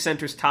Punching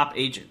Center's top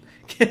agent.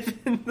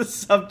 Given the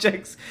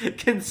subject's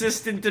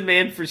consistent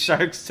demand for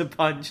sharks to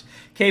punch,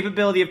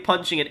 capability of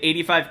punching at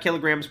 85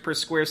 kilograms per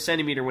square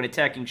centimeter when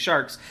attacking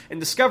sharks, and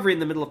discovery in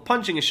the middle of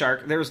punching a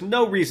shark, there is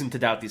no reason to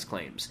doubt these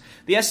claims.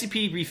 The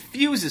SCP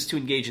refuses to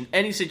engage in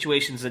any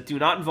situations that do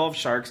not involve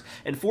sharks,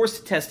 and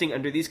forced testing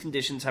under these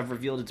conditions have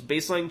revealed its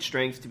baseline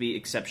strength to be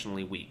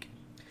exceptionally weak.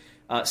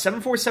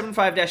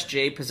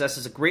 7475-J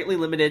possesses a greatly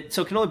limited...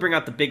 So it can only bring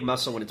out the big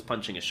muscle when it's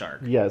punching a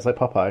shark. Yeah, it's like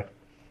Popeye.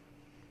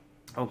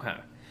 Okay.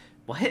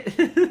 What?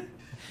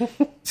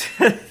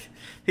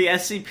 The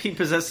SCP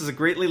possesses a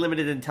greatly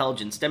limited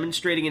intelligence,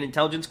 demonstrating an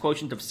intelligence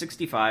quotient of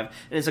 65,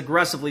 and is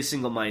aggressively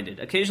single-minded,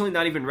 occasionally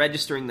not even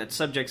registering that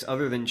subjects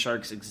other than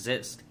sharks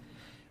exist.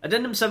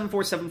 Addendum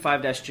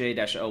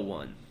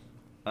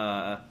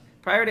 7475-J-01.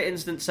 Prior to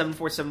Incident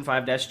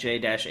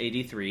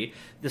 7475-J-83,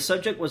 the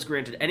subject was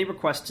granted any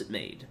requests it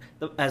made,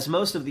 as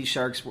most of these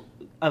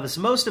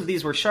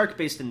were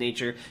shark-based in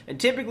nature, and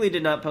typically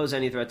did not pose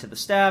any threat to the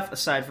staff,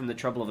 aside from the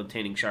trouble of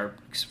obtaining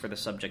sharks for the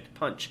subject to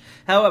punch.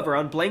 However,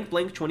 on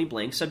blank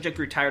 20 subject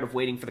grew tired of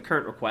waiting for the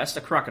current request,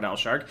 a crocodile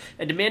shark,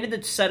 and demanded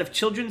a set of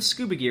children's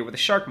scuba gear with a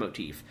shark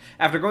motif.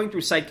 After going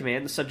through Site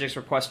Command, the subject's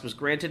request was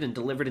granted and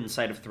delivered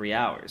inside of 3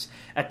 hours.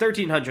 At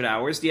 1300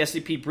 hours, the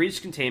SCP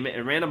breached containment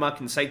and ran amok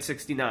in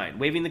Site-69,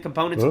 waving the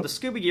components of the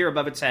scuba gear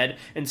above its head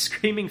and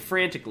screaming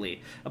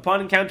frantically. Upon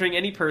encountering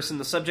any person,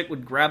 the subject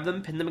would grab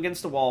them, pin them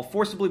against a wall,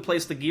 forcibly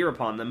place the gear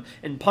upon them,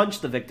 and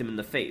punch the victim in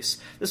the face.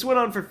 This went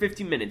on for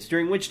 50 minutes,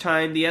 during which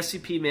time the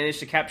SCP managed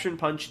to capture and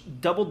punch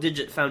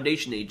double-digit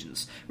Foundation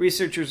agents,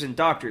 researchers, and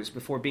doctors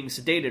before being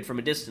sedated from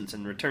a distance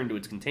and returned to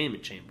its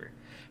containment chamber.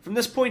 From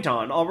this point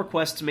on, all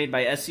requests made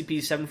by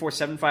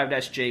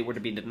SCP-7475-J were to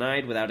be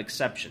denied without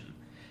exception.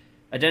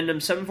 Addendum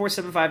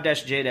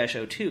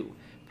 7475-J-02.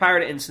 Prior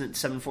to Incident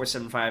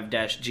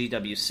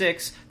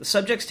 7475-GW6, the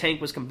subject's tank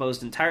was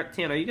composed entirely...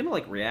 Dan, are you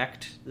going to,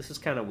 react? This is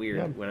kind of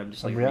weird when I'm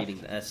just, reading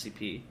the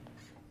SCP.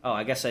 Oh,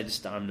 I guess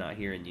I'm not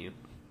hearing you.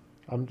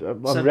 I'm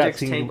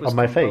reacting on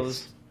my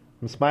face.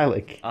 I'm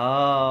smiling.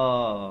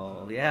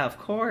 Oh, yeah, of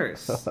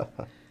course.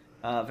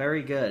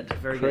 Very good.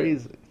 Very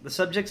Crazy. Good. The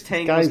subject's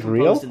tank was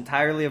composed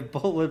entirely of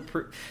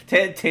bulletproof...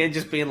 Tan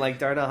just being like,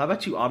 Darnell, how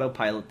about you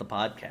autopilot the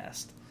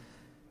podcast?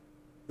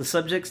 The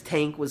subject's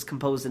tank was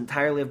composed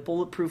entirely of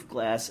bulletproof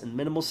glass, and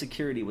minimal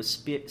security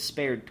was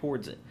spared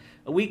towards it.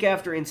 A week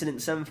after Incident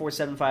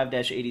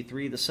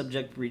 7475-83, the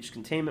subject breached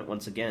containment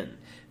once again.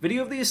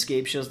 Video of the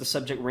escape shows the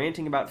subject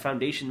ranting about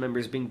Foundation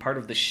members being part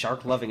of the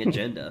shark-loving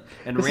agenda,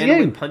 and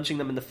randomly punching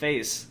them in the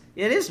face.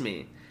 It is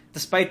me.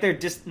 Despite their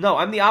No,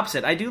 I'm the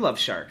opposite. I do love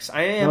sharks.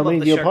 I am of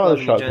the you're part of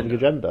the shark-loving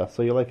agenda,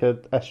 so you're like a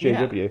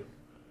SJW.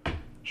 Yeah.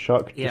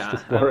 Shark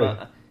Justice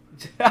Warrior.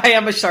 I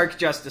am a shark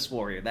justice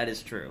warrior, that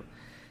is true.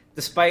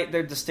 Despite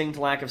their distinct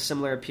lack of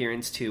similar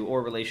appearance to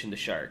or relation to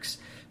sharks.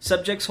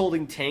 Subjects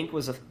holding tank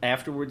was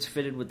afterwards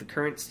fitted with the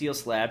current steel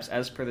slabs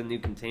as per the new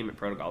containment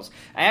protocols.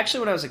 I actually,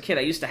 when I was a kid,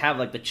 I used to have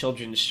like the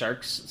children's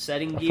sharks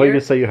setting gear. I thought you were going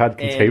to say you had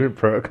containment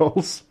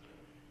protocols.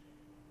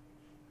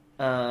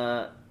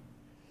 No.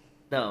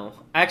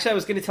 Actually, I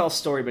was going to tell a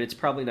story, but it's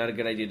probably not a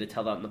good idea to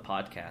tell that on the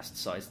podcast,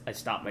 so I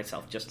stopped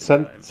myself just in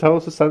time. Tell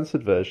us a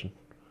censored version.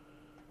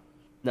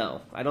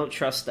 No, I don't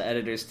trust the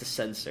editors to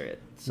censor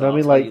it. So No, I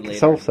mean, like,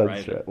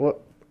 self-censor it.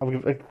 What?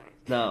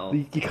 No.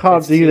 You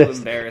can't do this.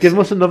 Give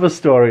us another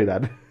story,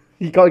 then.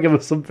 You gotta give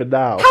us something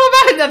now. How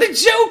about another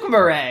joke,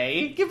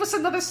 Murray? Give us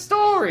another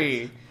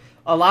story.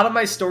 A lot of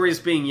my stories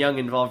being young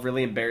involve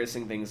really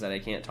embarrassing things that I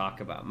can't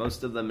talk about.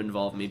 Most of them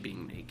involve me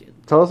being naked.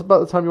 Tell us about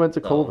the time you went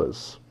to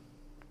Culver's.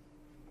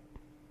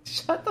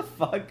 Shut the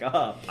fuck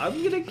up.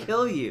 I'm gonna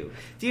kill you.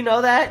 Do you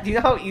know that? Do you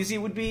know how easy it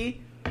would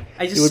be?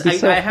 I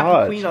have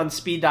hard. a Queen on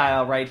speed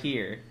dial right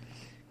here.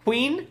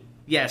 Queen?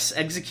 Yes,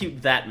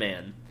 execute that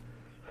man.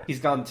 He's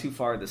gone too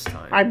far this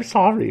time. I'm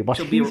sorry, but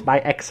She'll he's my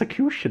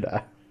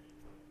executioner.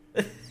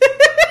 My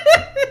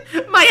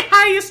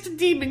highest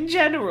demon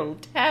general,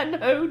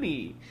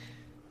 Tanhoney.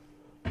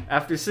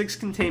 After 6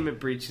 containment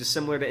breaches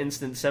similar to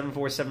Incident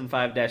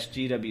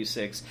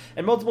 7475-GW6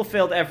 and multiple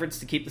failed efforts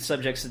to keep the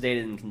subject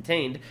sedated and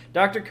contained,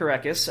 Dr.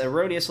 Karekis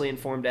erroneously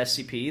informed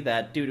SCP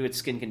that due to its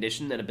skin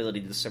condition and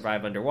ability to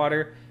survive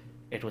underwater,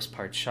 it was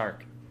part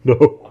shark. No.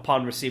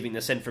 Upon receiving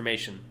this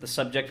information, the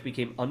subject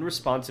became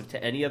unresponsive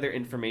to any other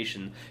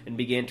information and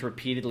began to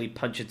repeatedly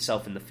punch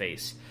itself in the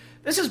face.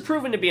 This has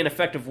proven to be an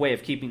effective way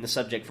of keeping the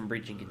subject from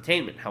breaching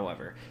containment,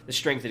 however. The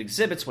strength it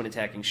exhibits when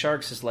attacking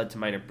sharks has led to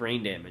minor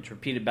brain damage,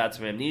 repeated bouts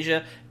of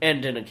amnesia,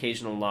 and an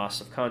occasional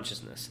loss of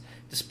consciousness.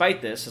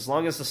 Despite this, as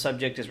long as the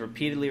subject is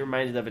repeatedly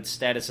reminded of its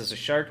status as a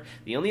shark,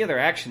 the only other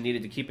action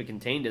needed to keep it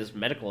contained is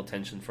medical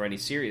attention for any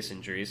serious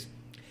injuries.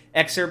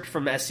 Excerpt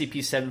from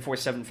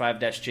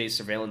SCP-7475-J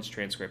surveillance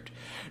transcript.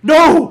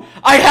 No!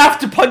 I have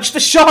to punch the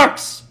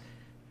sharks!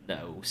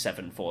 No,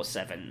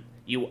 747.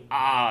 You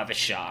are the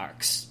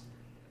sharks.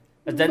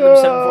 Addendum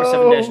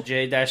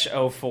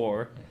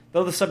 747-J-04.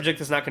 Though the subject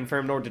has not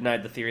confirmed nor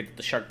denied the theory that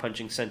the shark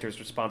punching center is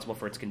responsible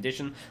for its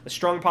condition, the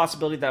strong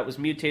possibility that it was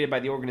mutated by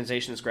the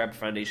organization has grabbed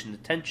Foundation's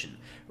attention.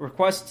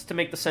 Requests to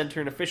make the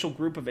center an official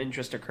group of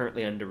interest are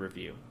currently under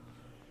review.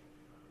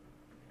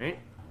 Right?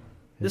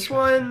 This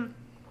one,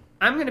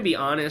 I'm going to be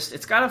honest,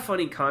 it's got a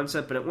funny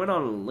concept, but it went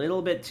on a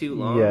little bit too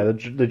long. Yeah, the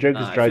joke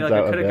is dragged out I feel like a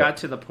I could have bit. got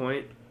to the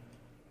point.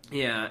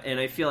 Yeah, and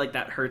I feel like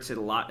that hurts it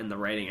a lot in the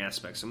writing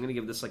aspect, so I'm going to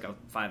give this like a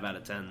 5 out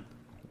of 10.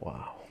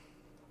 Wow.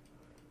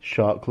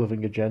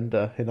 Shark-loving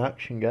agenda in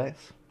action, guys.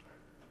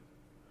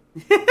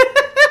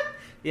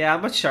 Yeah,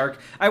 I'm a shark.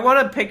 I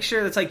want a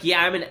picture that's like,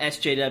 yeah, I'm an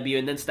SJW,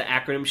 and then it's the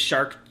acronym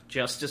Shark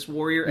Justice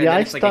Warrior, and Yeah, then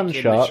I it's like a stand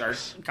kid in a shark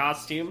sharks.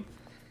 costume.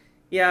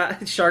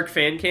 Yeah, Shark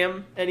fan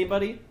cam.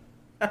 Anybody?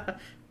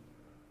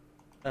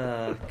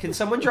 Can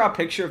someone draw a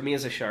picture of me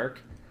as a shark?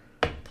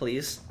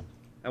 Please?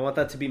 I want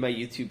that to be my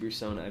YouTube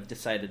persona. I've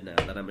decided now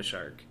that I'm a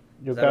shark.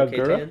 Is that okay,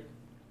 Yogagura? Tan?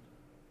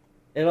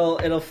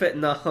 It'll fit.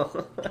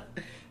 No.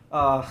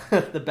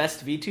 The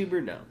best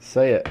VTuber? No.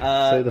 Say it.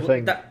 Say the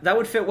thing. That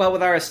would fit well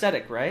with our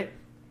aesthetic, right?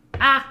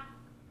 Yeah,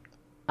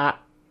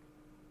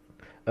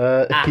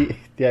 it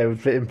would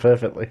fit in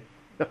perfectly.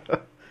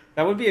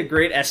 That would be a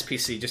great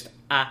SPC. Just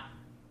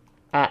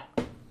Oh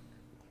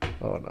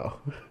no.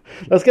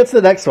 Let's get to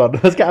the next one.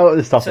 Let's get out of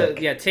this topic.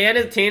 So yeah, Tan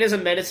is a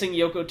menacing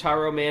Yoko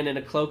Taro man in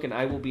a cloak, and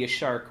I will be a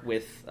shark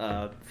with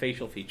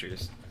facial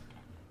features.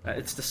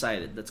 It's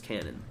decided. That's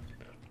canon.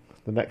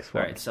 The next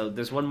one. All right, so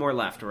there's one more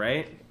left,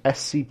 right?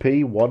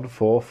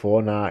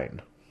 SCP-1449.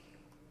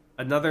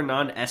 Another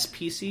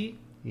non-SPC?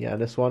 Yeah,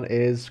 this one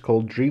is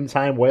called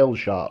Dreamtime Whale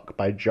Shark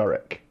by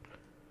Jorik.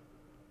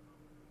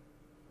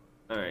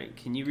 All right,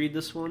 can you read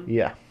this one?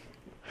 Yeah.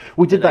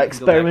 We did Then I that can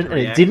go back experiment to and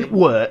it reacting. didn't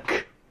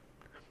work.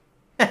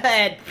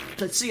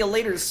 Let's see you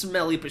later,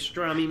 smelly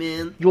pastrami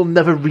man. You'll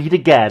never read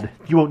again.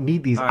 You won't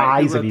need these All right,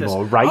 who eyes wrote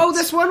anymore, this? right? Oh,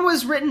 this one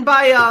was written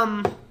by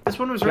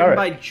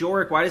Jorik.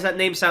 Jorik. Why does that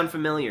name sound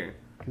familiar?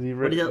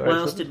 What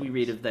else did we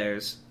read of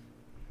theirs?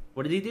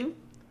 What did he do?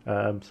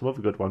 Some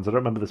other good ones. I don't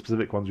remember the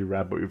specific ones we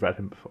read, but we've read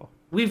him before.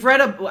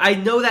 I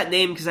know that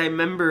name because I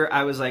remember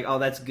I was like, oh,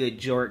 that's good,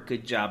 Jorik,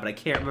 good job, but I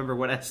can't remember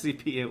what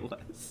SCP it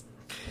was.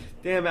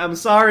 Damn it, I'm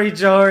sorry,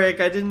 Jorik,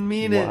 I didn't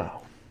mean it.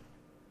 Wow.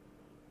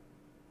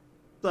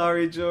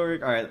 Sorry,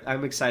 Jorik. Alright,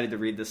 I'm excited to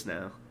read this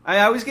now.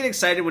 I always get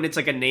excited when it's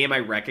like a name I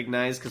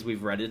recognize because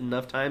we've read it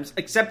enough times,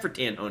 except for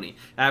Tanhoney.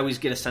 I always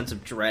get a sense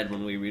of dread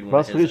when we read one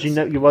Well, of that's his.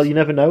 because you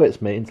never know it's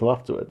me until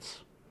afterwards.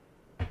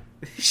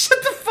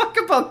 Shut the fuck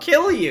up, I'll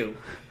kill you!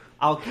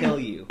 I'll kill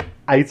you.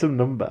 Item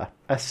number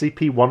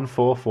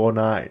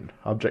SCP-1449.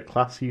 Object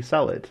class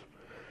Usalid.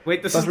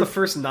 Wait, this is the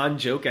first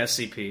non-joke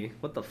SCP.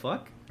 What the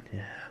fuck?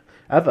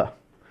 Ever.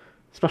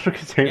 Special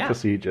containment Yeah.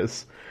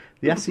 procedures.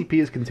 The SCP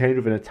is contained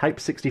within a Type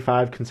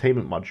 65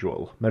 containment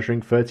module,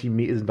 measuring 30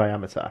 meters in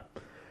diameter.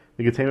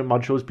 The containment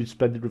module is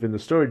suspended within the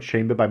storage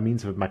chamber by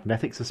means of a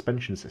magnetic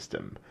suspension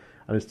system,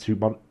 and is to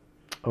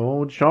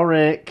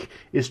Jorik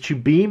is to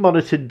be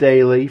monitored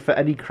daily for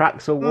any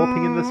cracks or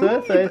warping in the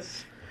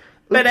surface.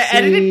 Better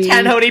edit it,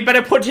 Tanhoney.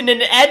 Better put in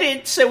an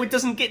edit so it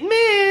doesn't get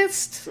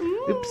missed.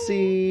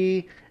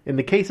 Oopsie. In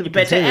the case of a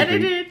better containment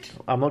edit breach, it.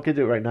 I'm not going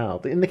to do it right now.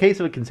 In the case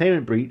of a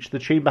containment breach, the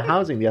chamber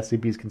housing the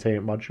SCP's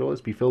containment module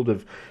is to be filled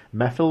with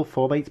methyl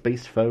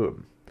formate-based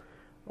foam.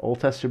 All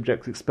test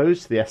subjects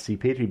exposed to the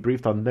SCP to be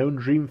briefed on known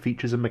dream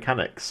features and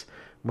mechanics,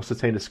 must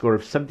attain a score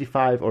of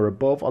 75 or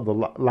above on the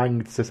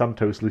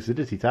Lang-Santos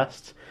lucidity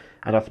test,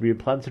 and have to be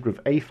implanted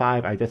with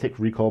A5 eidetic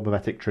recall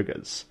mimetic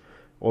triggers.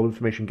 All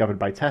information gathered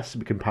by tests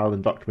will be compiled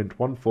in document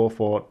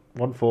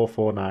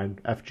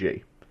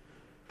 1449FG.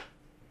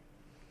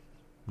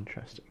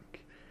 Interesting.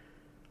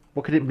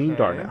 What could it mean,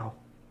 Darnell?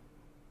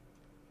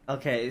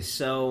 Okay,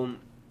 so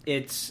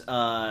it's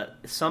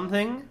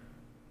something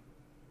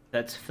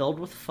that's filled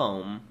with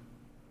foam,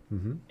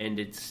 and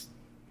it's...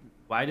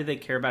 Why do they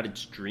care about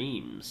its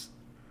dreams?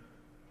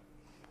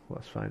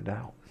 Let's find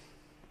out.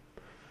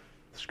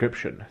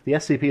 Description. The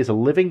SCP is a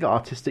living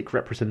artistic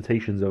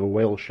representation of a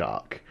whale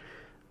shark,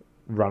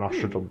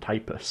 Rhanostrodon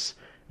typus,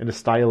 in a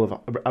style of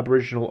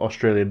Aboriginal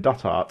Australian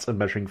dot art and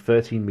measuring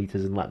 13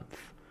 metres in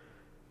length.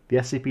 The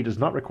SCP does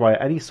not require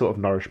any sort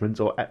of nourishment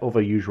or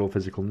other usual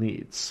physical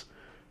needs.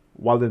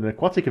 While in an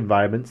aquatic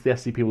environment, the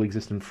SCP will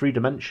exist in 3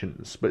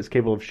 dimensions, but is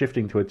capable of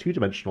shifting to a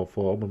 2-dimensional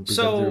form when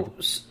presented.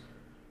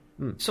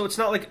 So it's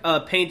not like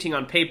a painting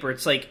on paper.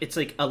 It's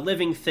like a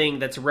living thing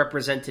that's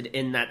represented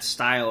in that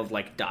style of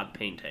like dot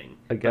painting.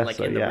 I guess like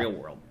so, in the yeah. real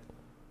world.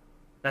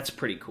 That's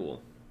pretty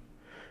cool.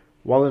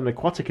 While in an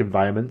aquatic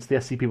environment, the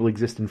SCP will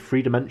exist in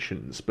 3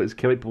 dimensions, but is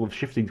capable of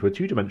shifting to a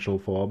 2-dimensional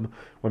form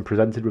when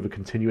presented with a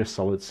continuous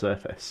solid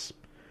surface.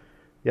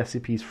 The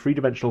SCP's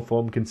 3-dimensional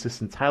form consists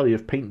entirely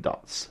of paint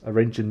dots,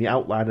 arranged in the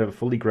outline of a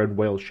fully grown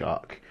whale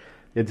shark.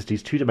 The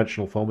entity's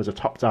 2-dimensional form is a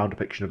top-down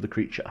depiction of the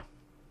creature.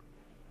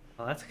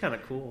 Oh, that's kind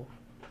of cool.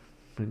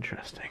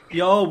 Interesting.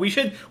 Yo, we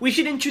should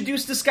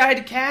introduce this guy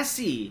to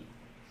Cassie.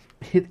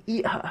 He'd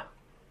eat her.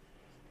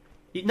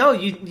 No,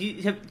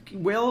 you have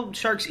whale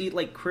sharks eat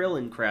like krill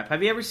and crap.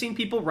 Have you ever seen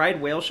people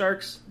ride whale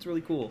sharks? It's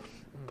really cool.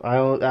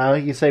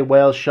 You say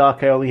whale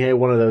shark, I only hear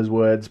one of those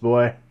words,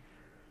 boy.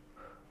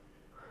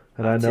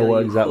 And I know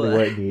exactly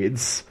what it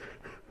needs.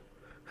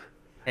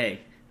 Hey,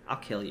 I'll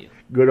kill you.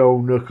 Good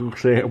old knuckle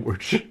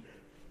sandwich.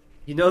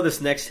 You know this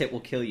next hit will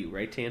kill you,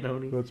 right,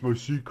 Tanhoney? That's my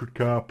secret,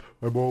 Cap.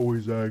 I'm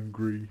always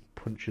angry.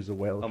 Punches a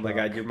whale Oh shark. my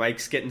god, your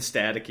mic's getting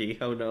staticky.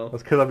 Oh no.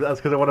 That's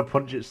because I want to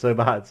punch it so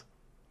bad.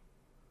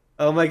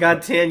 Oh my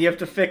god, Tan, you have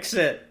to fix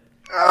it.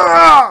 Is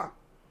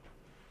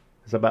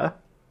that better?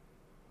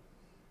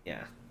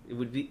 Yeah, it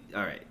would be...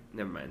 Alright,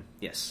 never mind.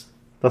 Yes.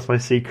 That's my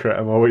secret.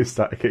 I'm always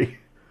staticky.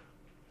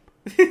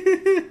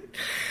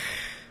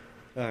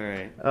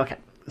 Alright. Okay.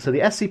 So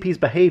the SCP's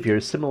behaviour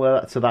is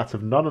similar to that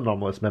of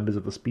non-anomalous members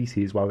of the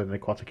species while in an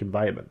aquatic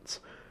environment.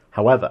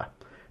 However,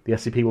 the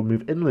SCP will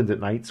move inland at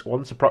night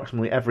once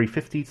approximately every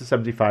 50 to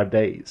 75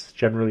 days,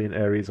 generally in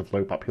areas of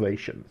low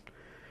population.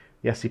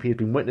 The SCP has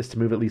been witnessed to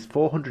move at least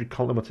 400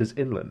 kilometres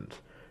inland.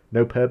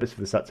 No purpose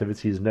for this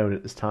activity is known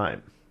at this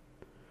time.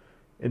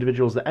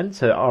 Individuals that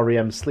enter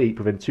REM sleep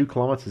within 2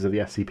 kilometres of the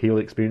SCP will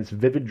experience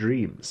vivid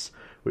dreams,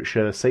 which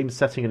share the same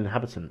setting and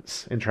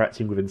inhabitants,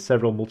 interacting within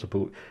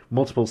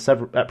multiple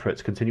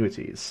separate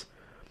continuities.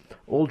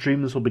 All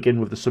dreams will begin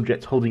with the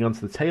subject holding onto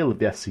the tail of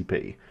the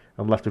SCP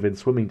and left within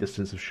swimming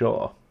distance of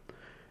shore.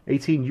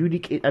 18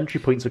 unique entry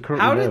points are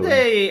currently known.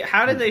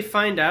 How did they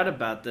find out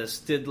about this?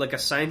 Did like a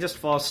scientist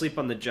fall asleep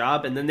on the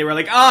job and then they were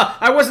like,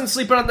 I wasn't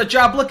sleeping on the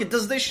job, look, it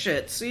does this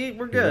shit. See,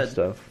 we're good.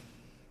 Stuff.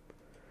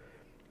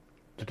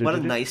 What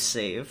a nice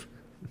save.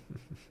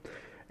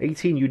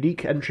 18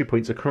 unique entry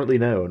points are currently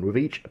known, with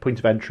each point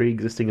of entry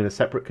existing in a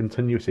separate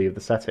continuity of the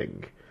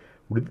setting.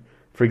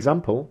 For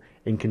example,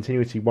 in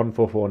Continuity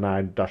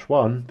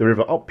 1449-1, the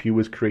river Oppu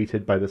was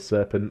created by the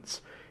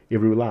serpent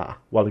Irula,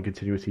 while in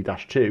Continuity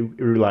 -2,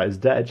 Irula is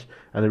dead,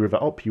 and the river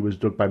Oppu was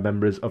dug by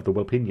members of the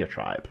Wilpinia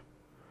tribe.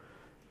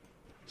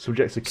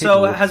 Subjects are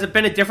capable So, has it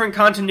been a different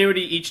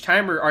continuity each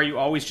time, or are you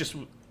always just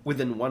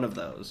within one of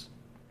those?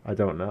 I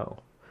don't know.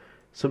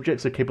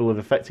 Subjects are capable of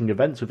affecting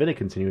events within a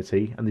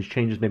continuity, and these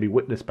changes may be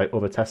witnessed by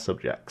other test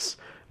subjects,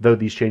 though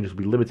these changes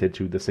will be limited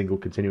to the single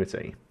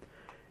continuity.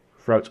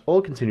 Throughout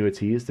all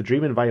continuities, the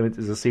dream environment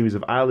is a series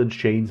of island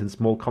chains and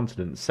small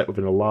continents set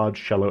within a large,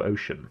 shallow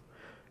ocean.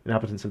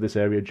 Inhabitants of this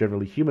area are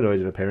generally humanoid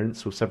in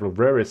appearance, with several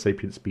rarer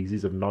sapient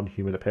species of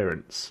non-human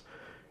appearance.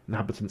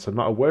 Inhabitants are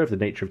not aware of the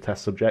nature of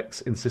test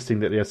subjects, insisting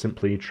that they are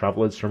simply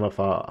travellers from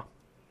afar.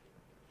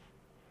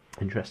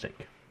 Interesting.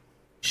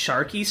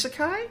 Sharky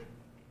Sakai?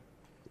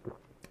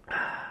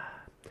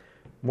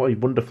 What a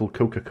wonderful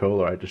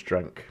Coca-Cola I just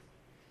drank.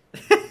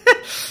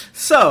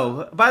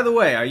 So, by the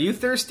way, are you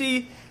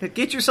thirsty?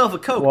 Get yourself a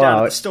Coke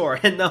down at the store.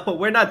 And no,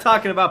 we're not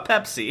talking about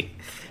Pepsi.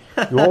 You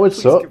know what would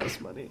Please suck? give us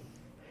money.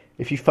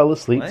 If you fell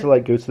asleep to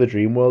go to the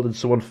dream world and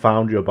someone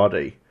found your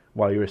body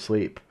while you were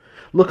asleep.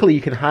 Luckily,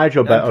 you can hide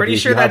your body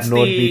if you have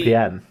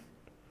NordVPN.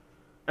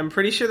 I'm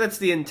pretty sure that's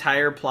the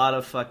entire plot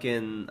of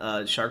fucking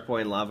Shark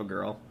Boy and Lava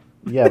Girl.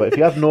 Yeah, but if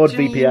you have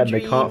NordVPN,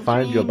 they can't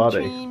find your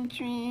body.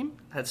 Dream.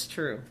 That's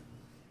true.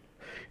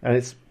 And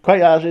it's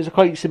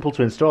quite simple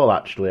to install.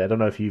 Actually, I don't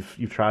know if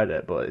you've tried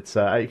it, but it's.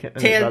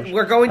 Tan,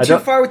 we're going too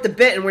far with the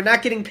bit, and we're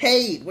not getting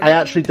paid. I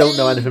actually don't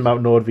know anything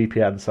about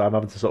NordVPN, so I'm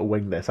having to sort of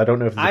wing this. I don't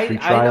know if there's a free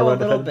trial. I know or a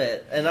little anything.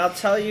 bit, and I'll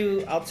tell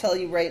you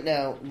right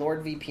now,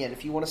 NordVPN.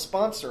 If you want to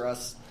sponsor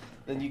us,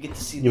 then you get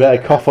to see. You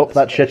better cough up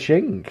that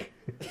cha-ching.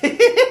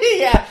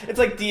 Yeah, it's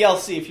like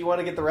DLC. If you want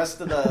to get the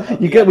rest of the,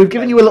 we've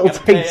given you a little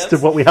taste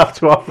of what we have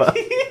to offer.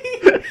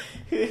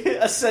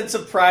 A sense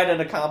of pride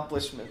and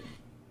accomplishment.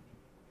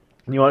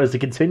 And you want us to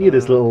continue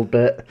this little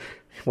bit?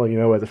 Well, you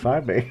know where to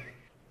find me.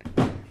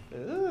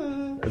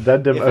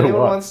 Addendum If anyone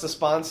 01. wants to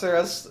sponsor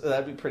us,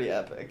 that'd be pretty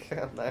epic.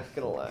 I'm not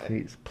gonna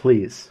lie.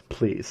 Please.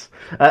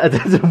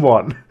 Addendum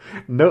 1.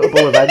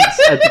 Notable events,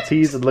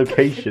 entities, and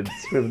locations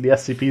within the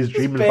SCP's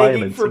dream Begging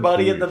environments. for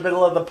money in include- the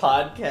middle of the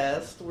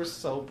podcast. We're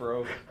so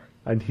broke.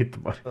 I need the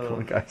money. Come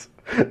on, guys.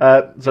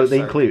 So they Sorry.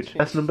 include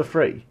test number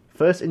 3.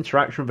 First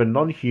interaction with a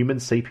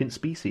non-human sapient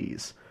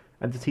species.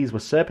 Entities were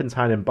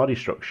serpentine in body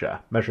structure,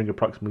 measuring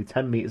approximately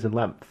 10 meters in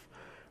length.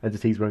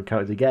 Entities were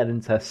encountered again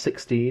in tests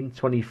 16,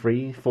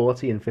 23,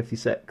 40, and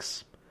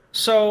 56.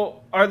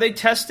 So, are they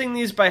testing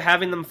these by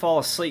having them fall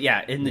asleep?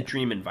 Yeah, in the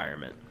dream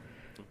environment.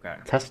 Okay.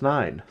 Test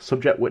 9.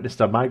 Subject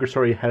witnessed a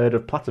migratory herd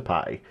of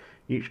platypi,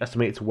 each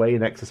estimated to weigh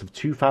in excess of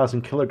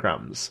 2,000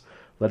 kilograms,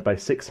 led by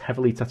 6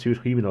 heavily tattooed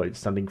humanoids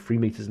standing 3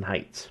 meters in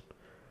height.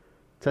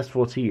 Test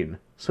 14.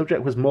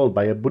 Subject was mauled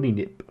by a bunny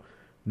nip.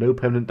 No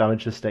permanent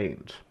damage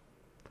sustained.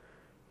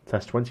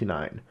 Test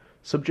 29.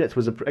 Subject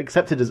was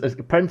accepted as an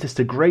apprentice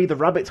to Gray the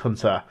Rabbit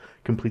Hunter,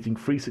 completing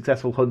 3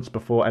 successful hunts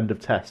before end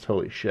of test.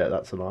 Holy shit,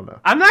 that's an honor.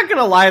 I'm not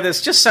gonna lie,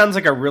 this just sounds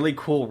like a really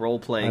cool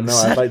role-playing I know,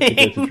 I'd like to go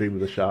setting. to Dream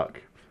of the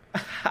Shark.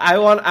 I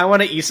want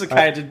an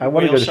isekai to I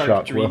wanna Whale go to Shark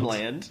Shark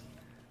Dreamland.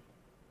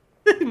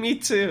 Me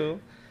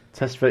too.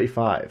 Test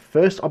 35.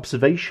 First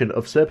observation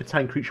of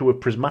serpentine creature with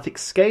prismatic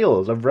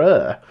scales, a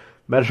rare,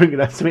 measuring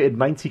an estimated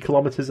 90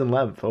 kilometers in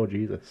length. Oh,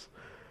 Jesus.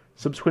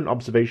 Subsequent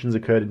observations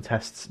occurred in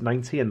tests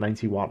 90 and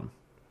 91.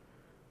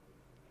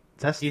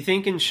 Do you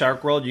think in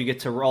Shark World you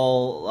get to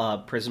roll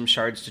prism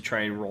shards to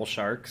try and roll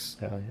sharks?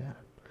 Hell yeah.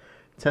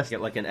 Test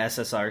Get like an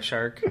SSR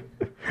shark?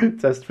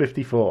 Test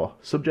 54.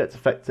 Subject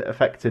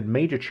affected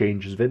major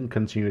changes within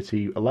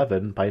Continuity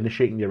 11 by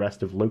initiating the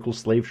arrest of local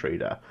slave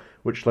trader,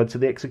 which led to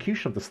the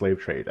execution of the slave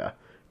trader.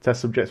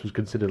 Test subject was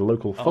considered a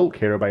local folk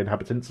hero by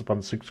inhabitants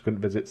upon subsequent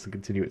visits to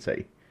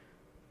Continuity.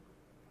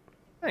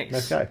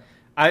 Nice. Okay.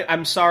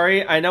 I'm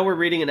sorry, I know we're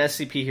reading an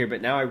SCP here,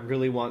 but now I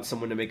really want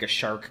someone to make a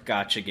shark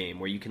gotcha game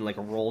where you can like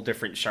roll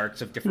different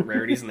sharks of different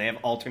rarities and they have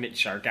alternate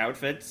shark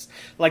outfits.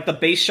 Like the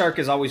base shark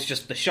is always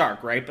just the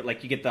shark, right? But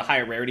like you get the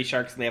higher rarity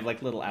sharks and they have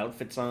like little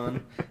outfits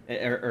on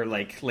or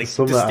like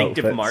Some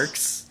distinctive outfits.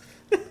 marks.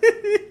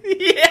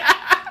 Yeah.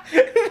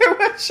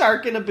 They're a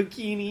shark in a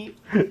bikini.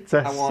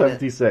 Test want it.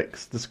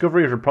 76.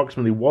 Discovery of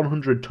approximately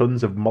 100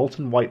 tons of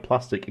molten white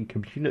plastic and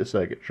computer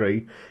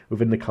circuitry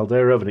within the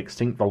caldera of an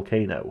extinct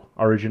volcano.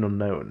 Origin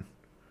unknown.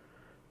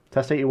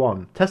 Test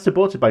 81. Test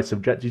aborted by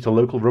subject due to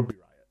local rugby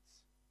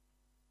riots.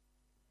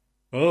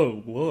 Oh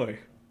boy.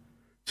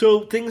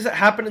 So things that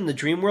happen in the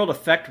dream world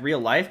affect real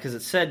life because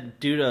it said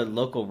due to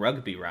local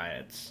rugby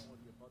riots.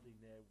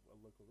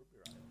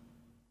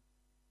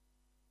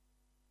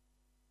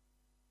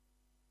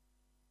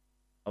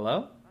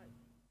 Hello?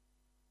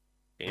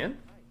 Dan?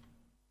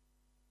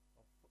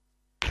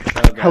 Oh,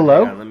 God,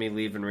 Hello? hang on, let me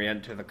leave and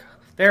re-enter the...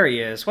 There he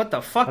is. What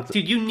the fuck?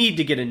 Dude, you need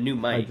to get a new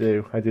I mic.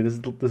 do. This is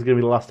going to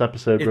be the last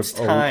episode It's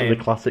of time. the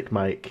classic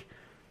mic.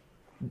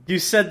 You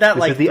said that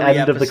This like is the 3 end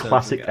of the episodes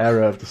classic ago.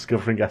 era of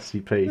discovering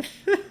SCP.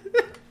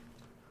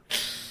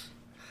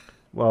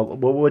 Well,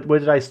 where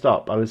did I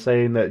stop? I was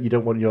saying that you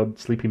don't want your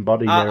sleeping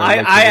body near a local I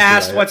rugby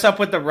asked riot. what's up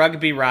with the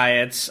rugby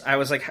riots. I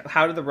was like,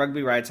 how do the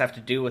rugby riots have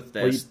to do with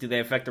this? Well, do they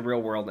affect the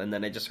real world? And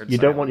then I just heard You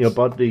don't want your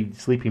silence.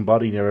 sleeping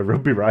body near a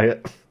rugby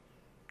riot.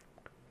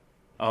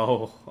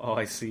 Oh,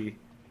 I see.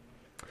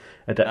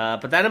 I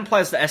don't- But that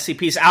implies the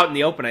SCP's out in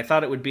the open. I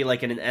thought it would be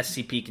like in an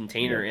SCP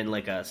container in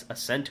like a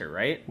center,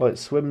 right? Well, it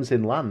swims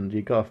inland.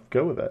 You gotta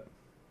go with it.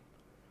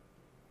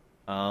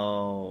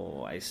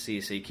 Oh, I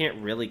see. So you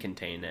can't really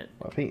contain it.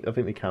 I think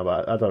they can,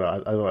 but I don't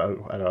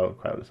know. I don't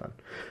quite understand.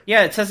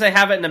 Yeah, it says they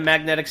have it in a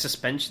magnetic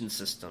suspension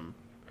system.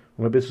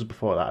 Well, maybe this was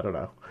before that. I don't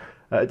know.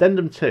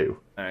 Addendum 2.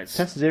 All right.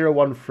 Test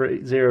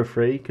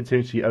 0103,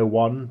 Continuity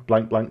 01,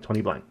 blank blank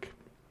 20 blank.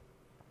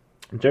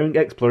 During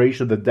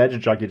exploration of the Dead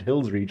Jagged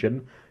Hills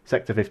region,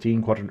 Sector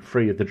 15, Quadrant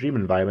 3 of the Dream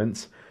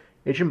environment,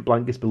 Agent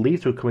Blank is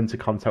believed to have come into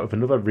contact with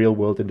another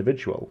real-world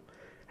individual,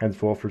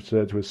 henceforth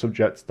referred to as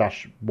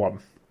Subject-1,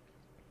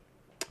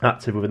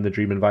 active within the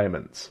Dream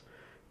environment.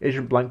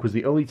 Agent Blank was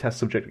the only test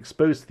subject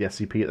exposed to the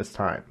SCP at this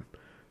time.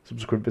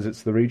 Subsequent visits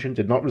to the region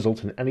did not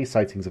result in any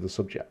sightings of the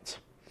subject.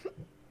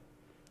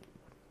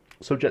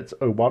 Subject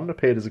 01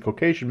 appeared as a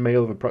Caucasian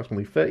male of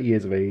approximately 30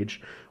 years of age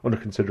under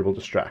considerable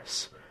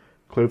distress.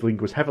 Clothing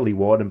was heavily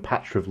worn and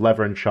patched with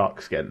leather and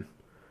shark skin.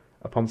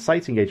 Upon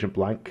sighting Agent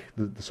Blank,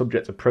 the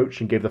subject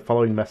approached and gave the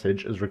following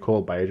message as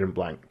recalled by Agent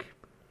Blank.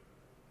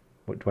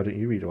 Why don't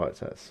you read what it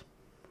says?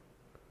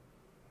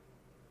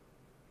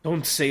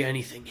 Don't say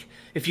anything.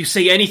 If you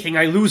say anything,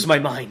 I lose my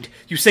mind.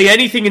 You say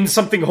anything and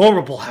something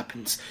horrible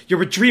happens.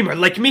 You're a dreamer,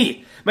 like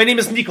me. My name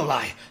is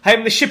Nikolai. I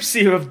am the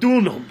shipseer of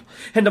Dulnum,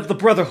 and of the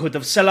Brotherhood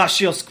of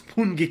Selasios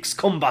Pungix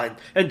Combine,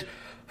 and...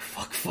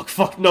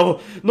 Fuck,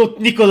 no,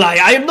 Nikolai.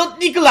 I am not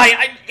Nikolai.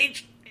 I'm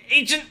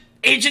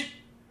Agent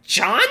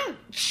John?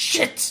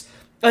 Shit.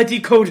 ID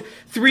code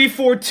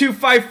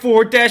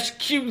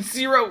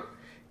 34254-Q0.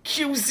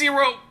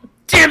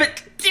 Damn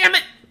it.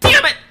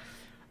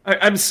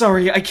 I'm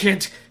sorry, I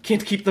can't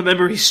keep the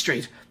memories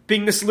straight.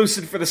 Being this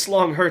lucid for this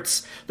long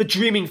hurts. The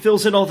dreaming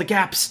fills in all the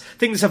gaps.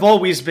 Things have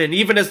always been,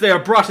 even as they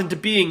are brought into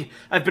being.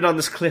 I've been on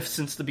this cliff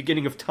since the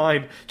beginning of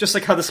time, just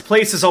like how this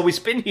place has always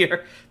been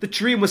here. The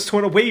dream was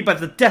torn away by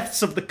the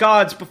deaths of the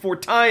gods before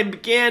time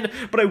began,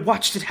 but I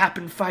watched it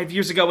happen 5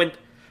 years ago, and...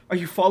 Are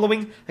you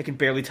following? I can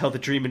barely tell the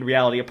dream and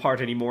reality apart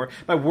anymore.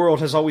 My world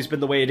has always been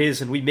the way it is,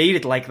 and we made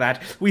it like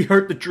that. We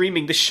hurt the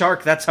dreaming, the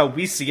shark, that's how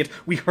we see it.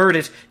 We hurt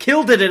it,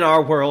 killed it in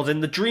our world,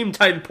 and the dream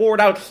time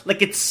poured out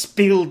like it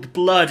spilled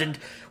blood, and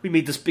we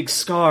made this big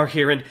scar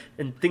here, and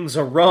things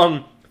are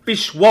wrong.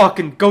 Fish walk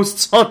and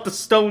ghosts haunt the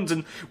stones,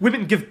 and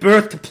women give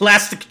birth to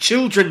plastic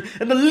children,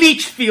 and the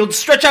leech fields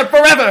stretch out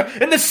forever,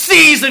 and the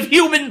seas of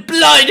human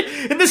blood,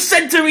 and the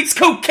center eats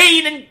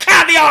cocaine and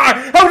caviar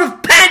out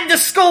of panda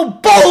skull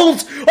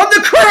bowls on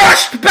the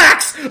crushed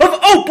backs of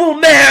opal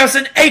mares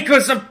and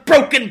acres of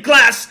broken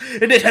glass,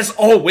 and it has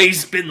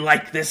always been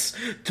like this.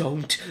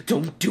 Don't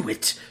do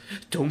it.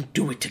 Don't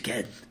do it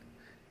again.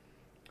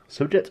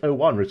 Subject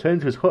 01 returned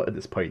to his hut at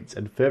this point,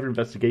 and further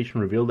investigation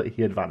revealed that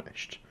he had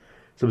vanished.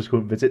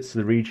 Subsequent visits to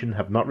the region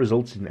have not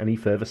resulted in any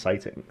further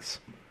sightings.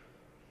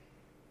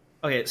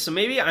 Okay, so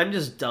maybe I'm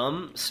just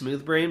dumb,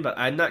 smooth brain, but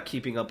I'm not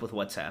keeping up with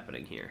what's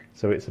happening here.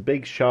 So it's a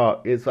big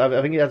shark. I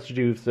think it has to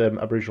do with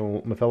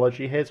Aboriginal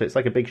mythology here. So it's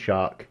like a big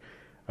shark,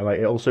 and like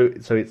it also.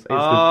 So it's the dream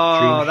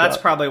shark. That's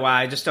probably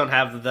why I just don't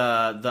have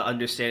the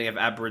understanding of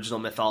Aboriginal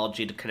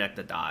mythology to connect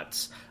the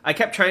dots. I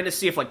kept trying to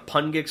see if like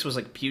Pungix was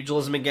like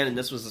pugilism again, and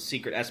this was a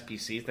secret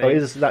SPC thing.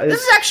 This is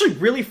actually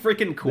really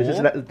freaking cool.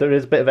 There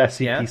is a bit of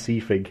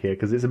SCPC thing here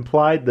because it's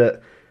implied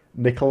that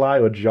Nikolai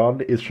or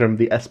John is from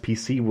the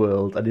SPC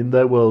world, and in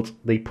their world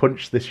they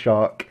punch this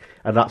shark,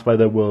 and that's why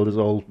their world is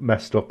all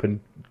messed up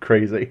and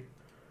crazy.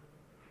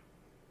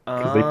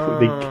 Because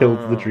they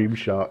killed the dream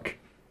shark.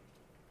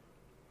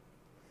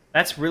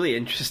 That's really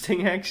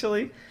interesting,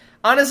 actually.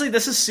 Honestly,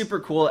 this is super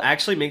cool. It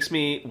actually makes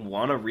me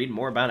want to read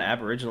more about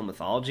Aboriginal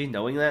mythology,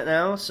 knowing that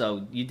now.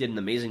 So you did an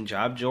amazing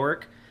job,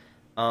 Jork.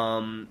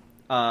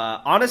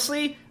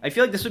 Honestly, I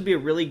feel like this would be a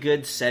really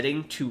good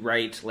setting to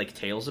write like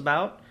tales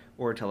about,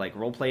 or to like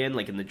roleplay in,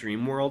 like in the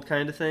dream world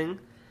kind of thing.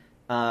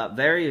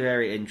 Very,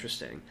 very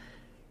interesting.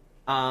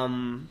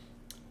 I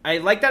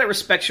like that it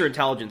respects your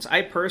intelligence.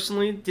 I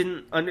personally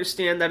didn't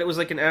understand that it was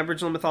like an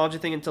Aboriginal mythology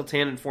thing until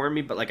Tan informed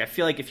me, but like I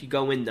feel like if you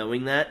go in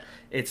knowing that,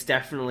 it's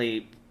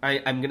definitely...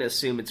 I'm going to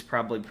assume it's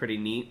probably pretty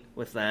neat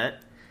with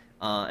that,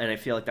 and I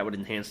feel like that would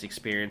enhance the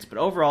experience. But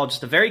overall,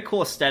 just a very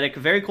cool aesthetic,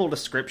 a very cool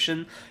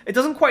description. It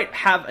doesn't quite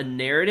have a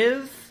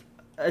narrative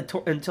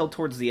until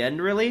towards the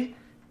end, really,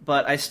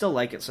 but I still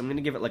like it, so I'm going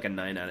to give it like a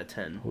 9 out of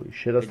 10. Holy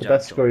shit, that's the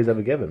best score he's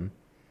ever given.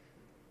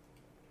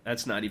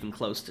 That's not even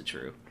close to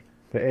true.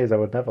 If it is, I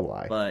would never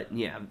lie. But,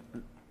 yeah,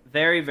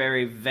 very,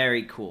 very,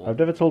 very cool. I've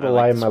never told a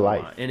lie in my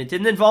life. And it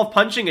didn't involve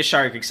punching a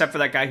shark, except for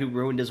that guy who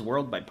ruined his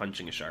world by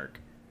punching a shark.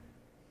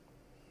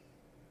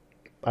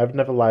 I've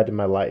never lied in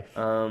my life.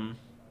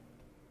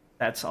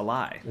 That's a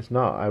lie. It's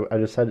not. I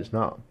just said it's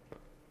not.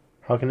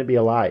 How can it be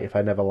a lie if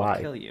I never lie?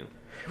 I'll kill you.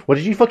 What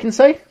did you fucking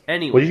say?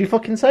 Anyway. What did you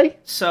fucking say?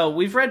 So,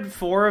 we've read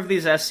 4 of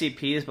these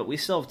SCPs, but we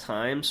still have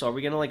time, so are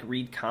we gonna, like,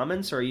 read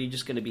comments, or are you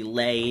just gonna be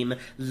lame?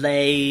 Well,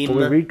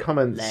 we read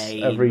comments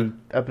every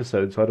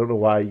episode, so I don't know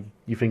why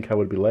you think I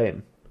would be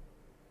lame.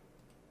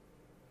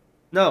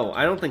 No,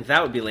 I don't think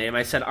that would be lame.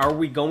 I said, are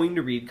we going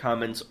to read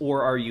comments,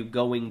 or are you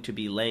going to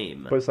be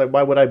lame? But it's like,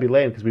 why would I be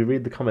lame? Because we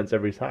read the comments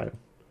every time.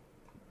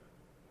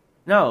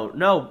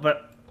 No,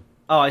 but...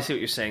 Oh, I see what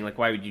you're saying. Like,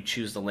 why would you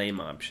choose the lame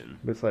option?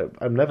 But it's like,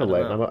 I'm never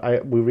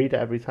lame. We read it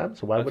every time,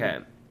 so why would Okay.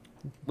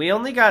 We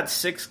only got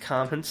 6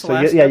 comments so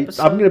last yeah,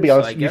 episode. I'm going to be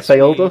honest, you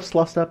failed us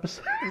last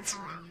episode.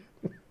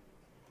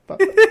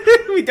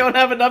 We don't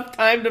have enough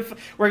time to...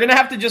 We're going to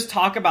have to just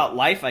talk about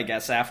life, I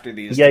guess, after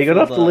these. Yeah, you're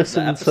going to have to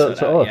listen to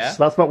us. Yeah?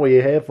 That's not what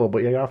you're here for, but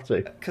you have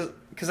to.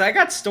 Because I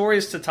got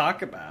stories to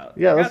talk about.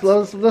 Yeah,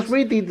 let's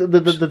read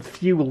the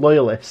few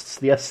loyalists,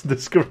 the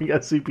Discovering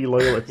SCP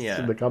loyalists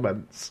in the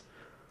comments.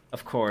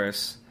 Of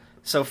course.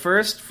 So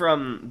first,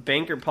 from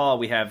Banker Paul,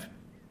 we have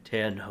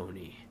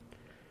Tanhoney.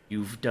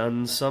 You've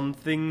done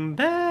something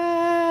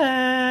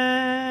bad.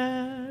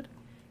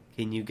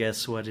 Can you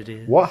guess what it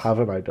is? What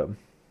haven't I done?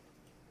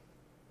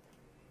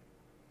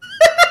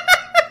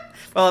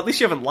 Well, at least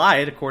you haven't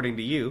lied, according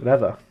to you.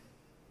 Never.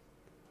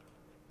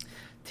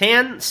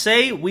 Tan,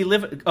 say we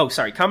live... Oh,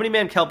 sorry. Comedy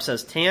Man Kelp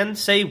says, Tan,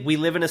 say we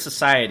live in a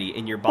society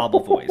in your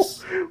bobble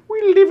voice.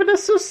 We live in a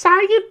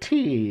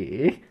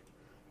society.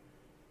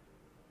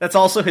 That's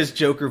also his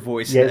Joker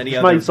voice and any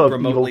other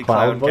remotely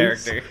clown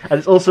character. And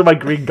it's also my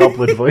Green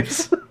Goblin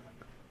voice.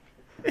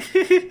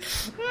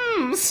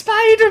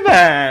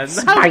 Spider-Man!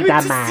 How good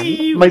to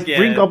see you My again.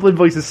 Green Goblin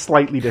voice is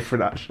slightly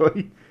different,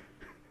 actually.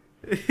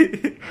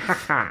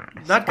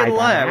 Not gonna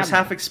lie, I was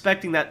half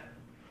expecting that...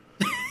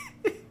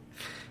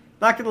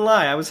 Not gonna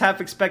lie, I was half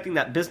expecting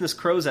that Business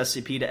Crow's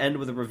SCP to end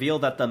with a reveal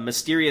that the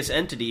mysterious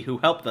entity who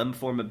helped them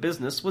form a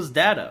business was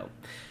Dado.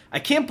 I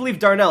can't believe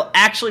Darnell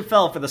actually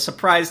fell for the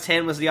surprise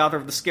Tan was the author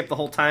of the skip the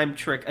whole time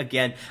trick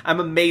again.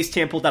 I'm amazed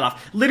Tan pulled that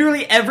off.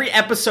 Literally every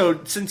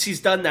episode since he's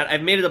done that,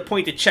 I've made it a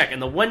point to check,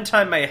 and the one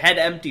time my head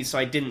empty so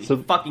I didn't, he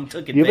fucking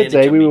took advantage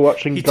of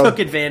me. He took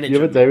advantage of me.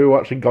 The other day we were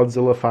watching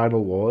Godzilla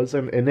Final Wars,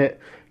 and in it,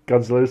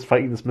 Godzilla is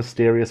fighting this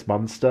mysterious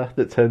monster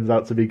that turns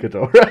out to be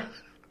Ghidorah.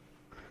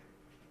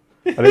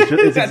 And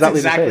it's That's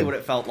exactly what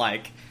it felt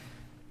like.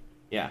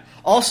 Yeah.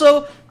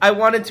 Also, I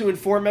wanted to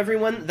inform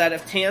everyone that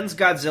if Tan's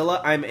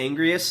Godzilla, I'm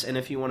Angrius, and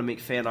if you want to make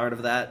fan art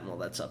of that, well,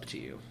 that's up to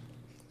you.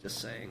 Just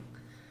saying.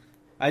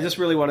 I just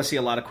really want to see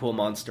a lot of cool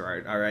monster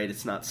art, alright?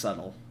 It's not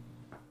subtle.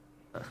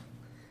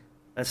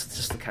 That's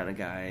just the kind of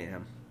guy I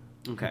am.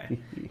 Okay.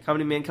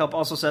 Comedy Man Kelp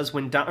also says,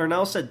 when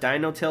Darnell said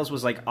Dino Tales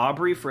was like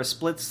Aubrey for a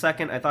split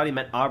second, I thought he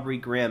meant Aubrey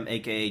Graham,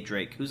 a.k.a.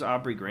 Drake. Who's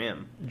Aubrey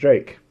Graham?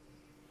 Drake.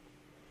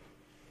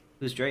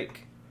 Who's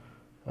Drake?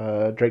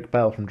 Drake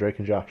Bell from Drake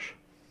and Josh.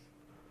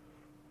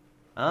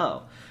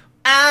 Oh.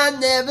 I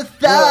never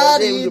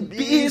thought it would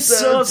be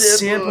so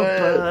simple,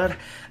 but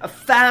I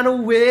found a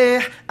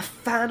way,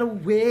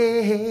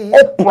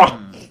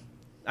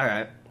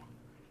 Alright.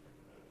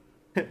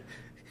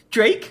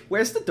 Drake,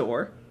 where's the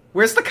door?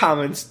 Where's the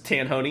comments,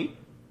 Tanhoney?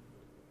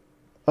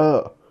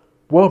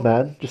 Whoa,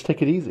 man, just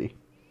take it easy.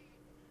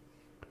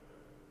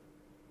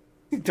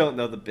 You don't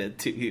know the bid,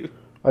 do you?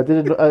 I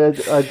did.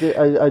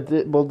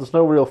 Well, there's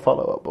no real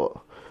follow-up, but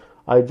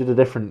I did a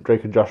different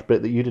Drake and Josh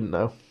bit that you didn't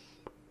know.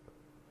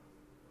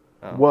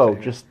 Oh, whoa,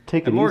 fair. just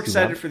take it I'm more easy,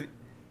 excited man. for the...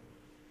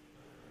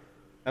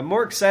 I'm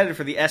more excited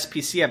for the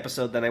SPC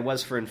episode than I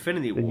was for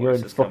Infinity Then Wars. you're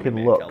in as Comedy fucking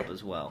Man luck. Kelp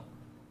as well.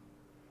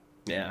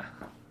 Yeah.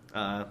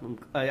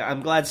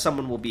 I'm glad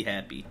someone will be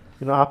happy.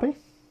 You're not happy?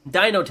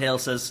 Dino Tail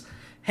says,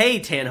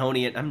 "Hey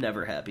Tanhoney," I'm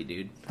never happy,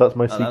 dude. That's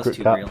my That was secret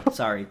too cap. real.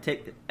 Sorry,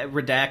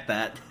 redact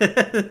that.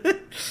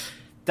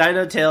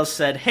 Dino Tail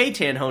said, "Hey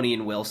Tanhoney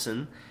and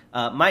Wilson.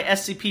 My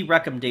SCP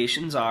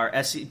recommendations are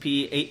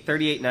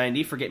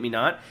SCP-3890, Forget Me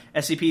Not,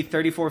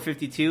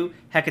 SCP-3452,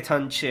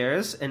 Hecaton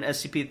Chairs, and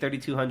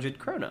SCP-3200,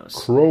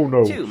 Kronos.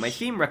 2. My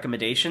theme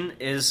recommendation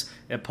is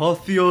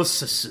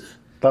Apotheosis.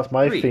 That's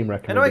my 3. theme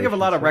recommendation. I know I give a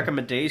lot of so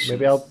recommendations.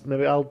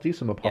 Maybe I'll do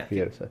some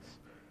apotheosis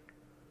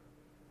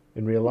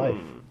in real life.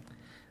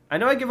 I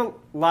know I give a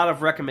lot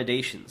of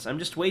recommendations. I'm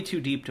just way too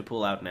deep to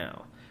pull out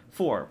now.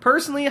 4.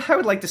 Personally, I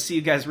would like to see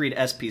you guys read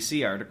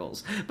SPC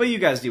articles, but you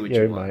guys do what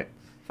you want. Might.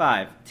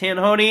 5.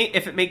 Tanhoney,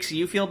 if it makes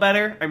you feel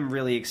better, I'm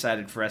really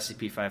excited for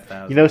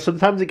SCP-5000. You know,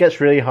 sometimes it gets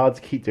really hard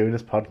to keep doing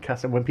this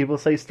podcast, and when people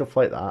say stuff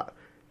like that,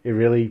 it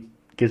really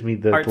gives me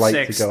the Part light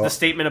 6, to go. the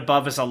statement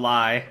above is a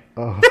lie.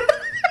 Oh.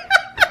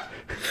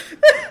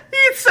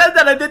 He said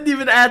that, I didn't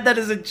even add that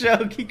as a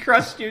joke. He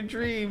crushed your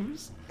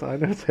dreams.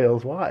 Dino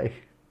Tales, why?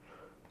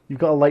 You've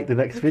got to like the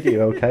next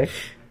video, okay?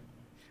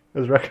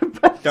 As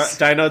recompense.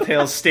 Dino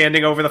Tails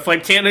standing over the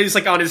flame. Tanhoney's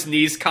like on his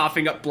knees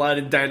coughing up blood,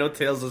 and Dino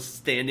Tails is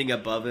standing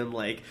above him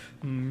like,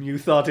 you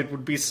thought it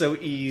would be so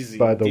easy.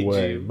 By the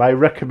way, my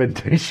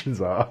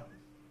recommendations are...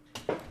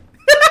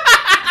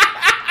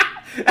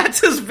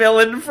 That's his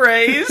villain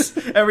phrase.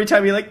 Every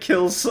time he like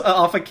kills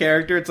off a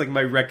character, it's like,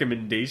 my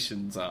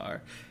recommendations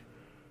are.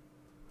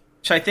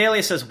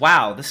 Chithalia says,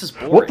 "Wow, this is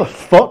boring." What the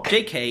fuck?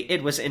 JK,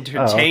 it was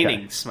entertaining.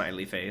 Oh, okay.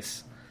 Smiley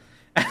face.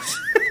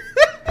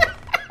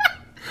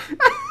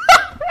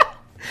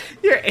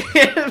 Your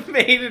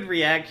animated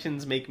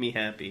reactions make me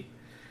happy.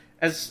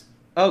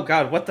 Oh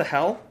god, what the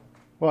hell?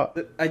 What?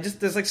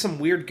 There's like some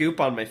weird goop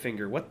on my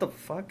finger. What the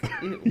fuck?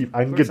 Ew, You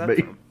where's angered that me.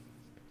 from?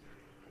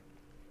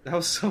 That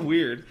was so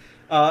weird.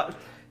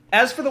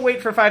 As for the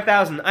wait for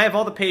 5,000, I have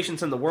all the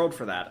patience in the world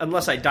for that,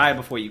 unless I die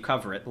before you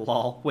cover it.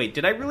 Lol. Wait,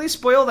 did I really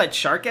spoil that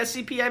shark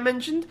SCP I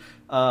mentioned?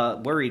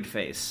 Worried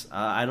face.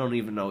 I don't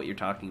even know what you're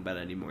talking about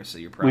anymore, so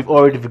you're probably... We've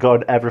already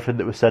forgotten everything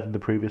that was said in the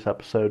previous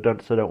episode,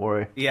 so don't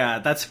worry. Yeah,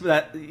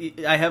 that.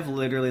 I have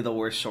literally the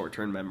worst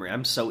short-term memory.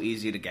 I'm so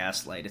easy to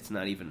gaslight, it's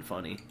not even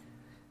funny.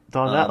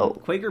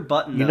 Darnell, Quaker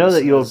Button you know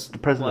that you're says, the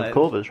president of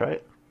what? Corvus,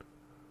 right?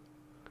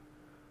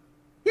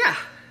 Yeah,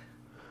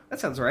 that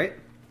sounds right.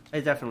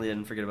 I definitely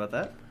didn't forget about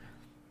that.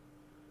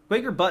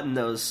 Quaker Button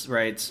Nose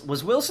writes,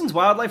 "Was Wilson's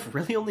Wildlife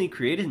really only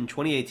created in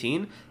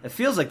 2018? It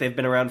feels like they've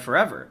been around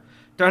forever."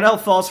 Darnell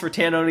falls for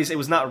Tanhoney's, "It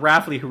was not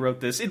Rafley who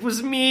wrote this. It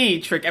was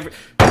me." Trick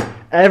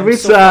Every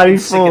so time he fucking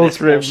sick of falls this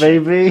for it,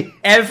 bullshit. baby.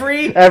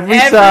 Every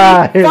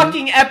time.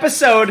 fucking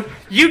episode.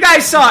 You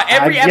guys saw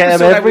every I get him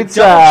episode. I every would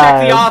double check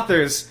time. the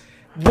authors.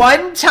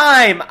 One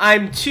time, I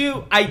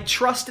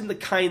trust in the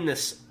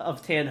kindness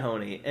of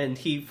Tanhoney, and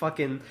he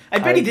fucking... I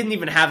bet he didn't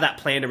even have that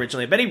planned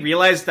originally. I bet he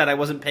realized that I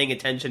wasn't paying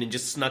attention and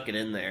just snuck it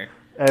in there.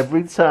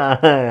 Every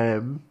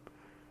time.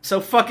 So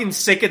fucking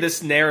sick of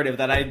this narrative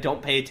that I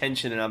don't pay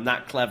attention and I'm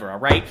not clever,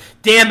 alright?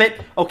 Damn it,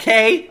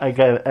 okay? I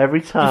get it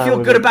every time. You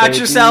feel good about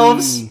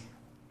yourselves?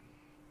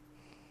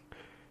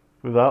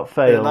 Without The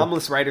fail.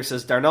 anomalous writer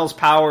says, Darnell's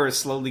power is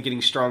slowly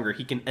getting stronger.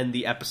 He can end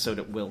the episode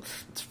at will.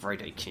 That's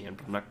right, I can,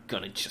 but I'm not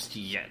gonna just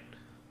yet.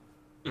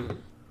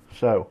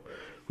 So,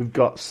 we've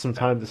got some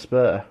time to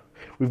spare.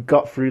 We've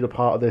got through the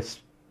part of this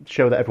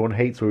show that everyone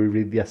hates where we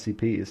read the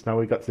SCPs. Now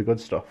we got to the good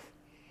stuff.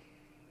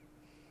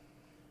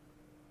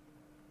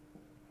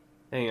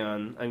 Hang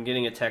on, I'm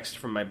getting a text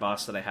from my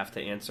boss that I have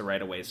to answer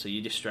right away, so you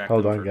distract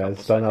Hold them on, for a guys.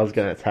 couple Darnell's seconds.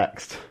 getting a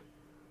text.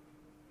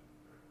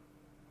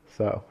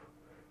 So,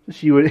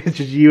 just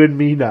you and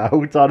me now.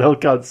 Darnell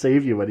can't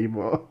save you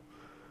anymore.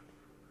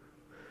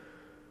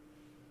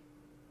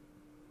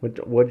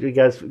 What do you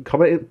guys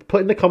comment?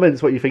 Put in the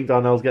comments what you think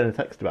Darnell's getting a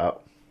text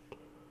about.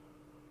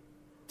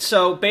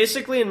 So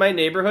basically, in my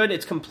neighborhood,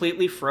 it's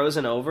completely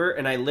frozen over,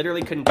 and I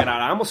literally couldn't get out.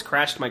 I almost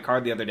crashed my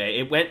car the other day.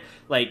 It went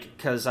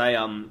because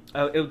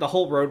the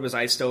whole road was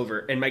iced over,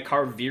 and my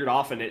car veered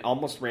off, and it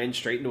almost ran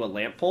straight into a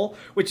lamp pole,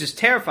 which is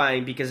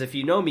terrifying because if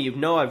you know me, you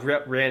know I've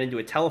ran into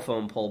a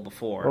telephone pole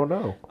before. Oh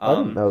no, I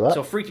didn't know that. So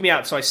it freaked me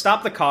out. So I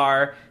stopped the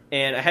car,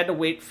 and I had to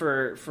wait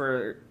for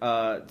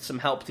some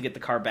help to get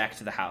the car back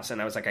to the house,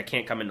 and I was like, I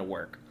can't come into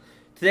work.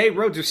 Today,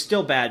 roads are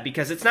still bad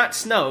because it's not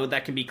snow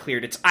that can be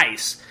cleared, it's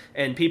ice,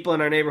 and people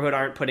in our neighborhood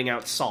aren't putting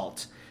out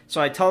salt.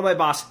 So I tell my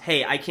boss,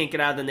 hey, I can't get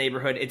out of the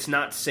neighborhood, it's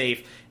not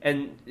safe,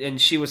 and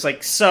she was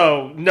like,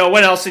 so, no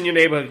one else in your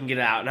neighborhood can get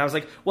out. And I was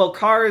like, well,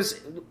 cars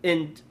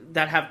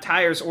that have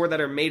tires or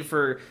that are made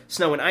for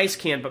snow and ice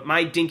can, but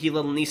my dinky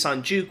little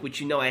Nissan Juke,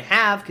 which you know I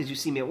have because you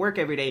see me at work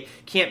every day,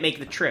 can't make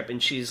the trip.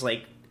 And she's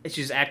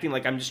acting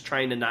like I'm just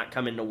trying to not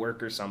come into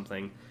work or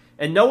something.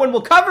 And no one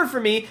will cover for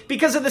me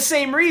because of the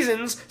same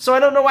reasons, so I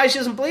don't know why she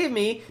doesn't believe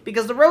me,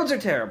 because the roads are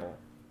terrible.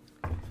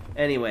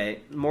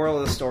 Anyway, moral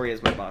of the story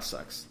is my boss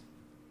sucks.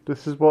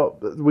 This is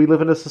what we live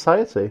in a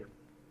society.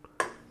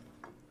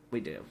 We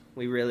do.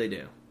 We really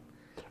do.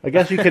 I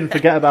guess you can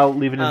forget about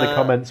leaving in the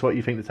comments what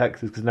you think the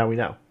text is, because now we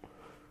know.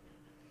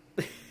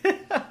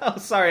 Oh,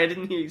 sorry, I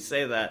didn't hear you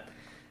say that.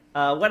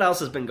 What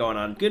else has been going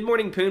on? Good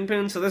morning, Poon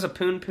Poon. So there's a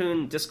Poon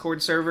Poon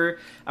Discord server.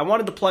 I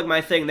wanted to plug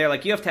my thing. They're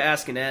like, you have to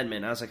ask an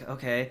admin. I was like,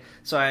 okay.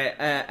 So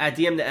I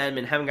DM'd the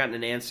admin, haven't gotten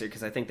an answer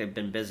because I think they've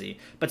been busy.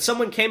 But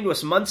someone came to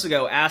us months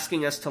ago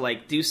asking us to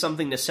do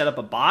something to set up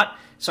a bot.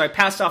 So I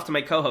passed off to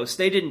my co-hosts.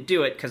 They didn't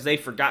do it because they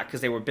forgot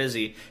because they were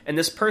busy. And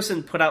this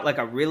person put out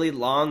a really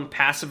long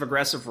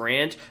passive-aggressive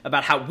rant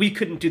about how we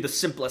couldn't do the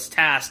simplest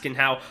task and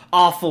how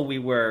awful we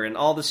were and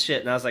all this shit.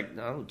 And I was like,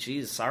 oh,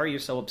 geez, sorry you're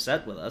so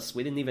upset with us.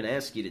 We didn't even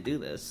ask you to do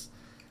this.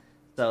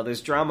 So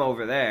there's drama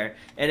over there.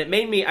 And it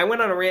made me... I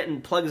went on a rant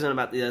and plugs in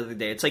about the other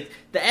day. It's like,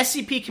 the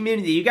SCP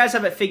community, you guys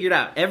have it figured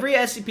out. Every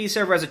SCP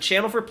server has a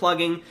channel for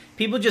plugging.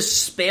 People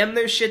just spam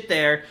their shit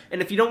there.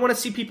 And if you don't want to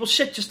see people's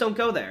shit, just don't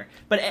go there.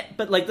 But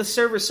the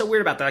server's so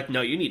weird about that.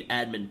 No, you need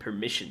admin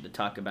permission to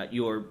talk about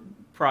your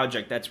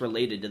project that's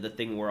related to the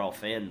thing we're all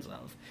fans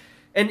of.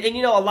 And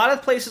a lot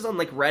of places on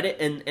Reddit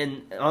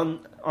and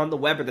on the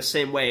web are the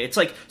same way. It's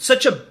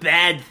such a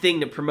bad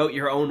thing to promote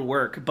your own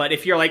work. But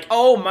if you're like,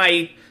 oh,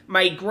 my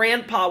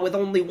grandpa with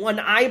only one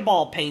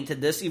eyeball painted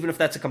this, even if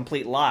that's a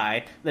complete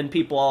lie, then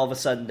people all of a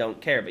sudden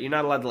don't care. But you're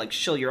not allowed to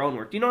shill your own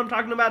work. Do you know what I'm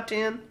talking about,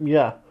 Tan?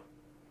 Yeah.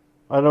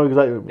 I know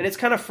exactly. And it's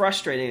kind of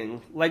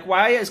frustrating.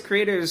 Why, as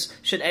creators,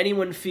 should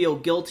anyone feel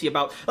guilty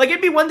about...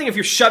 it'd be one thing if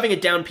you're shoving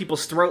it down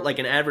people's throat like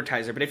an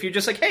advertiser, but if you're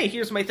just hey,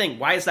 here's my thing,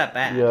 why is that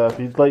bad? Yeah, if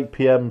you'd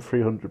PM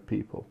 300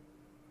 people.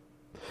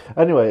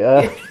 Anyway,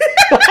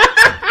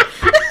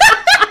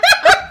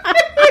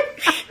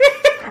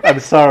 I'm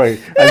sorry,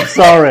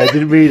 I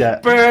didn't mean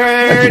it.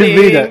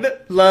 Burning,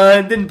 the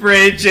London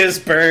Bridge is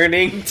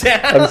burning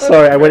down. I'm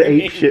sorry, I went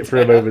ape shit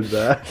for a moment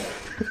there.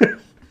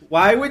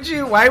 Why would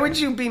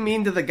you be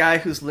mean to the guy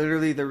who's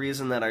literally the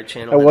reason that our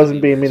channel... I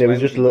wasn't being mean, it was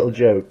just a little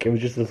joke. It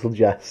was just a little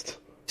jest.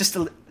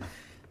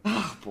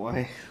 Oh,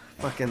 boy.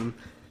 Fucking...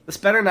 This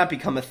better not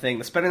become a thing.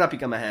 This better not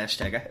become a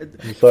hashtag.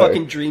 Sorry.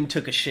 Fucking Dream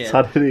took a shit.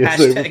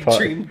 Hashtag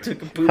Dream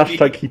took a poopy.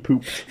 Hashtag he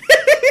pooped.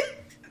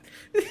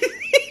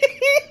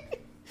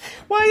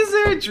 Why is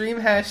there a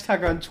Dream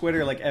hashtag on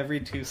Twitter every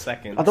 2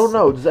 seconds? I don't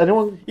know, does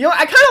anyone...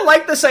 I kind of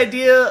like this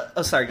idea...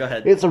 Oh, sorry, go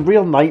ahead. It's a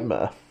real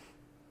nightmare.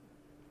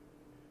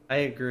 I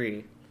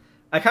agree.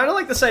 I kind of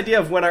like this idea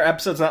of when our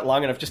episode's not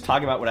long enough, just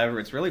talking about whatever.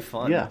 It's really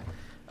fun. Yeah.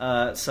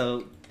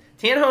 So,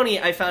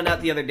 Tanhoney, I found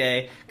out the other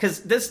day,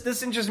 because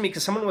this interests me,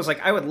 because someone was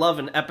like, I would love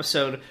an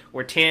episode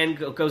where Tan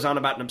goes on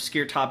about an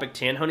obscure topic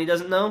Tanhoney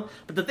doesn't know.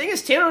 But the thing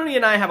is, Tanhoney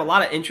and I have a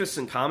lot of interests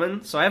in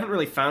common, so I haven't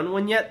really found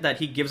one yet that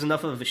he gives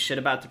enough of a shit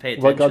about to pay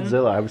attention. Like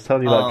Godzilla, I was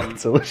telling you about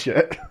Godzilla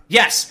shit.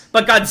 Yes,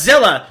 but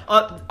Godzilla,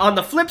 on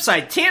the flip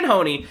side,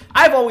 Tanhoney,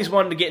 I've always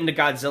wanted to get into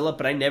Godzilla,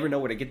 but I never know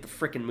where to get the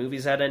frickin'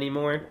 movies at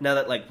anymore, now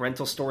that,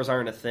 rental stores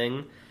aren't a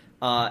thing.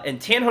 And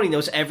Tanhoney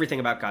knows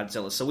everything about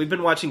Godzilla, so we've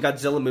been watching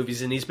Godzilla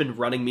movies, and he's been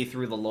running me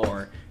through the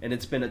lore, and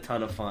it's been a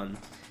ton of fun.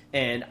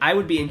 And I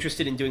would be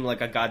interested in doing, a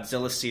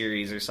Godzilla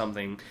series or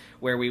something,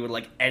 where we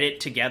would,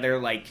 edit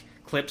together,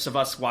 clips of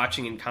us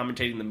watching and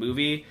commentating the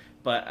movie.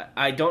 But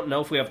I don't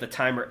know if we have the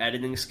time or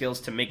editing skills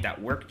to make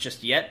that work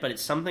just yet. But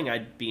it's something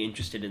I'd be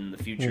interested in the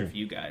future if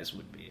you guys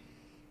would be.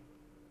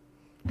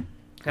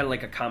 Kind of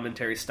like a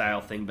commentary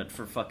style thing, but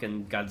for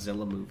fucking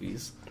Godzilla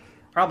movies.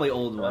 Probably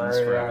old ones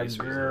for obvious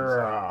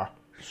reasons.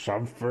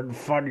 Something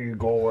funny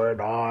going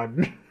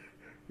on.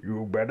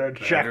 You better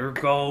check. Better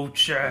go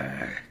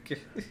check.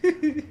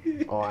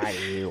 God,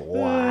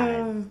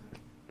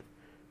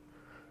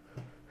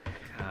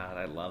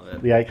 I love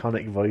it. the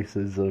iconic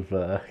voices of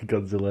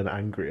Godzilla and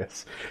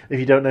Angrius. If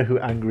you don't know who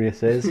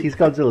Angrius is, he's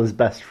Godzilla's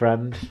best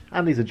friend,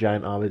 and he's a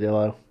giant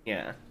armadillo.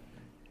 Yeah.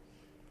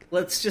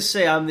 Let's just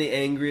say I'm the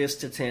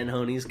angriest to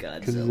Tanhoney's Godzilla.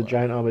 Because he's a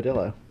giant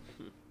armadillo.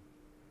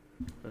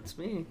 That's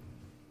me.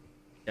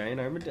 Giant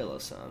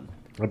armadillo-san.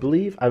 I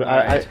believe.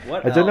 Alright,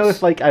 what I don't know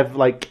else? if I've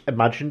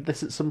imagined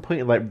this at some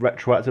point and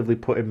retroactively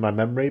put in my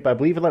memory, but I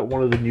believe in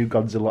one of the new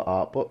Godzilla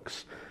art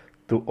books,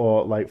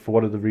 or for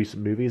one of the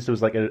recent movies, there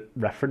was a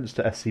reference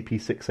to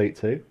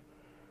SCP-682.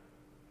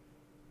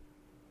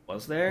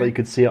 Was there? Like you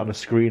could see it on a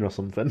screen or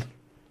something.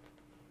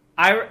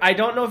 I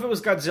don't know if it was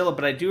Godzilla,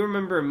 but I do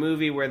remember a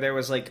movie where there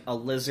was a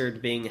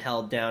lizard being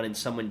held down, and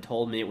someone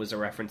told me it was a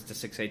reference to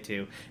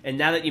 682. And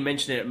now that you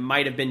mention it, it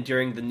might have been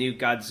during the new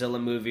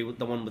Godzilla movie,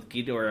 the one with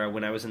Ghidorah,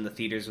 when I was in the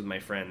theaters with my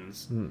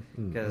friends.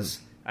 Because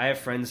I have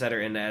friends that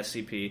are into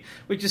SCP,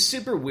 which is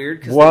super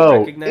weird because they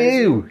recognize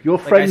you. Your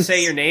friends. I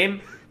say your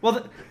name.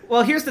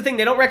 Well, here's the thing.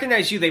 They don't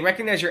recognize you. They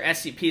recognize your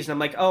SCPs. And I'm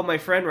like, oh, my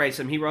friend writes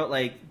them. He wrote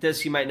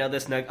this. You might know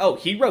this. And I'm like, oh,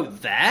 he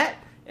wrote that?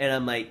 And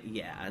I'm like,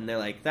 yeah. And they're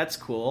like, that's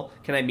cool.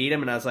 Can I meet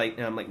him? And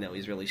I'm like, no,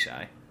 he's really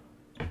shy.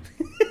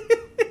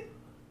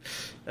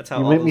 That's how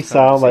You all make me those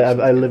sound like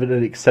conversations I live in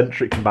an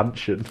eccentric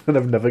mansion and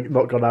I've never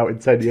not gone out in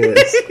 10 years.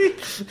 Yeah,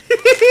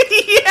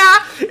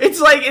 it's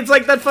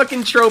like that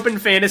fucking trope in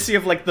fantasy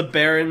of the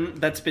Baron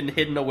that's been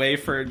hidden away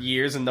for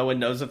years and no one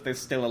knows if they're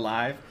still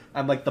alive.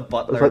 I'm like the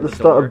butler. It's like the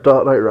start of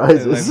Dark Knight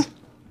Rises.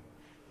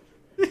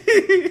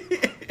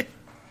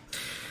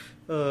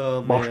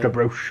 Oh, man. Master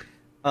Bruce.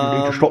 You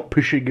need to stop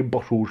pissing in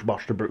bottles,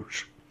 Master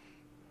Bruce.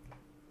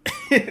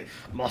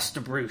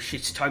 Master Bruce,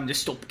 it's time to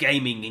stop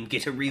gaming and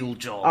get a real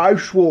job. I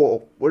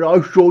swore when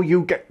I saw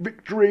you get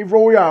victory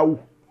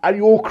royale, and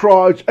your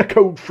cries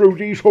echoed through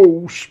these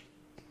halls.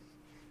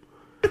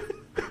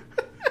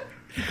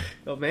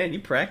 Oh man, you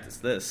practice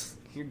this.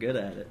 You're good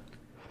at it.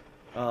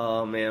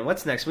 Oh man,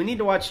 what's next? We need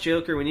to watch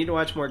Joker. We need to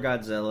watch more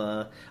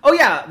Godzilla. Oh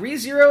yeah,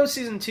 ReZero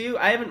Season 2.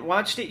 I haven't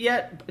watched it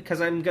yet because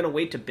I'm going to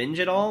wait to binge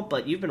it all,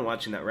 but you've been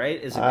watching that, right?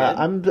 Is it good?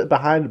 I'm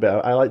behind a bit.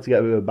 I like to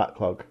get a bit of a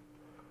backlog.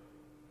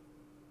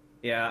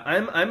 Yeah,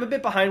 I'm a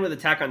bit behind with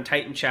Attack on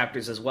Titan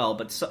chapters as well,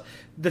 but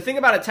the thing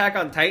about Attack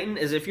on Titan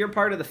is if you're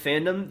part of the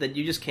fandom, then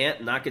you just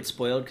can't not get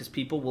spoiled because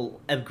people will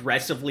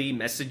aggressively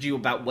message you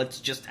about what's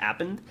just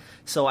happened.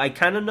 So I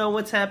kind of know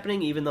what's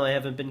happening, even though I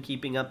haven't been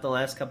keeping up the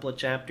last couple of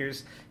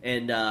chapters,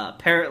 and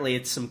apparently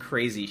it's some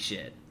crazy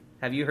shit.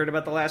 Have you heard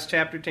about the last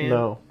chapter, Tan?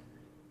 No.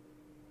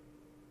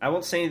 I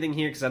won't say anything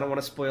here because I don't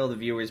want to spoil the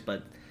viewers,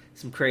 but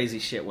some crazy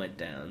shit went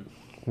down.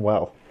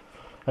 Well,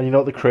 and you know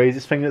what the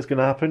craziest thing that's going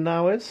to happen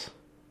now is?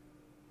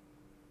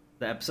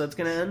 The episode's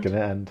gonna end? It's going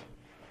to end.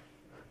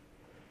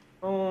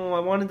 Oh,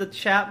 I wanted to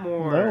chat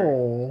more.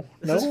 No.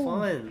 This is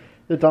fun.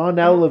 The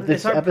Darnell of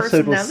It's this our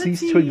episode will cease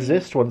to personality.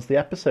 exist once the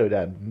episode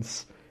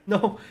ends.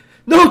 No,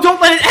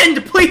 don't let it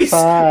end, please!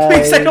 5,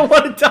 Please, I don't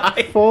want to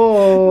die!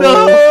 4,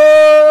 No!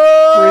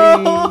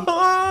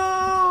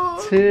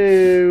 3,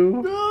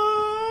 2, No!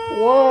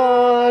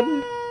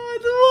 1. I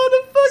don't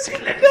want to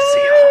fucking die!